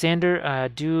 Alexander, I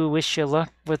do wish you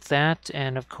luck with that,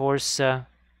 and of course, well,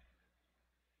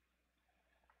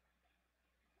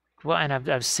 and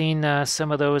I've seen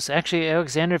some of those. Actually,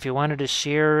 Alexander, if you wanted to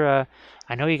share,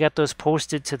 I know you got those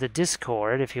posted to the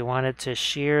Discord. If you wanted to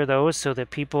share those so that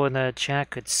people in the chat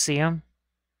could see them.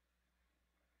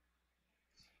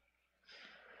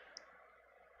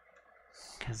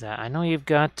 Because I know you've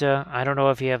got, I don't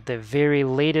know if you have the very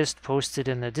latest posted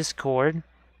in the Discord,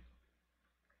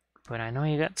 but I know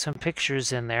you got some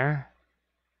pictures in there.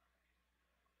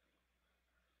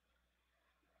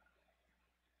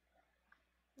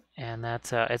 And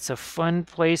that's it's a fun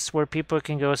place where people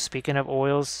can go, speaking of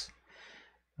oils,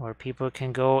 where people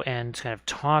can go and kind of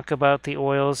talk about the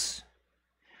oils,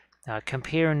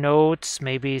 compare notes,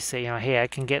 maybe say, hey, I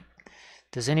can get,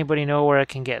 does anybody know where I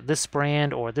can get this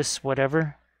brand or this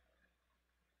whatever?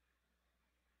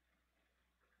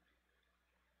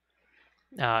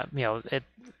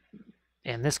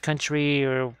 In this country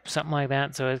or something like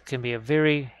that, so it can be a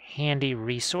very handy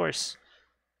resource.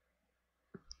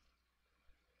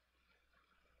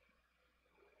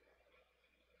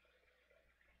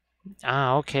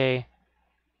 Okay.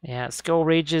 Yeah, Skull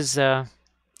Rages, and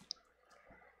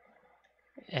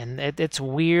it's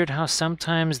weird how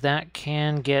sometimes that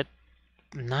can get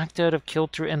knocked out of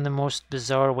kilter in the most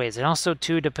bizarre ways. It also,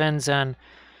 too, depends on,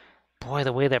 boy,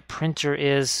 the way that printer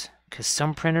is, because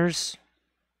some printers,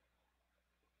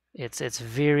 it's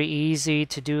very easy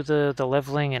to do the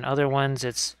leveling, and other ones,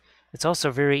 it's also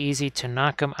very easy to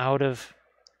knock them out of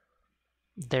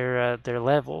their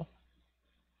level.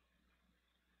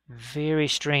 Very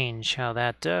strange how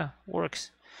that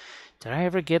works. Did I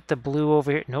ever get the blue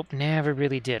over here? Nope, never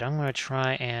really did. I'm going to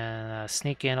try and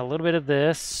sneak in a little bit of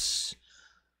this.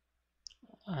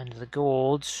 And the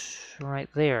gold right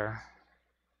there,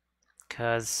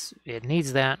 because it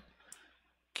needs that.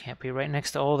 Can't be right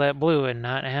next to all that blue and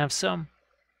not have some.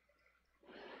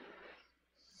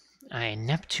 A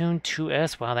Neptune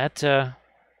 2S. Wow,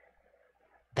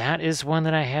 that is one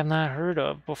that I have not heard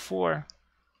of before.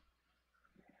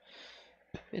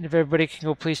 And if everybody can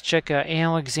go, please check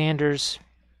Alexander's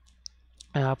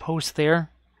post there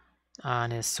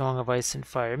on his Song of Ice and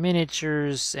Fire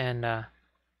miniatures, and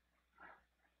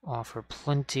offer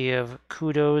plenty of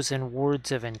kudos and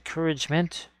words of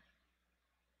encouragement.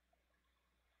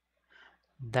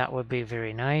 That would be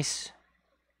very nice.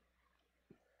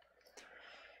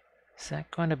 Is that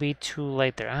going to be too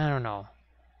late there? I don't know.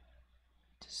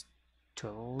 Just do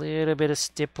a little bit of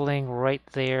stippling right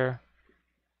there.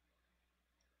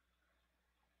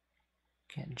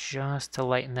 Again, just to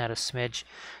lighten that a smidge.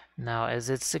 Now, as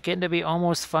it's getting to be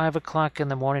almost 5 o'clock in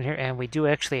the morning here, and we do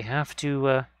actually have to,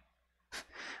 we're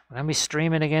going to be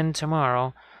streaming again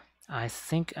tomorrow. I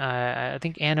think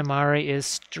Animari is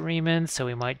streaming, so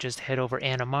we might just head over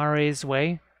Animari's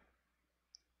way.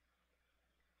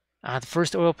 The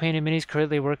first oil painted minis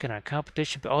currently working on a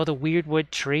competition. Oh, the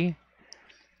Weirdwood tree.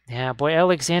 Yeah, boy,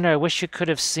 Alexander, I wish you could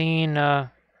have seen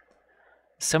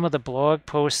some of the blog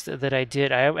posts that I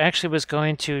did. I actually was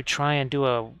going to try and do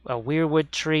a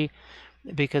Weirdwood tree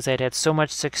because I'd had so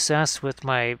much success with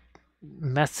my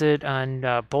method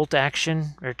on bolt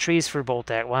action, or trees for bolt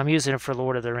action. Well, I'm using it for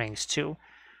Lord of the Rings too.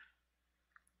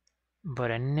 But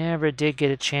I never did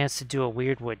get a chance to do a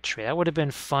Weirdwood tree. That would have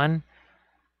been fun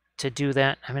to do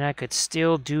that. I mean, I could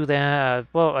still do that.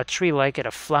 Well, a tree like it,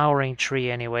 a flowering tree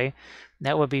anyway.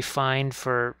 That would be fine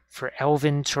for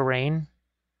elven terrain.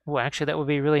 Well, actually, that would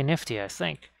be really nifty, I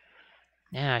think.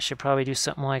 Yeah, I should probably do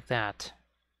something like that.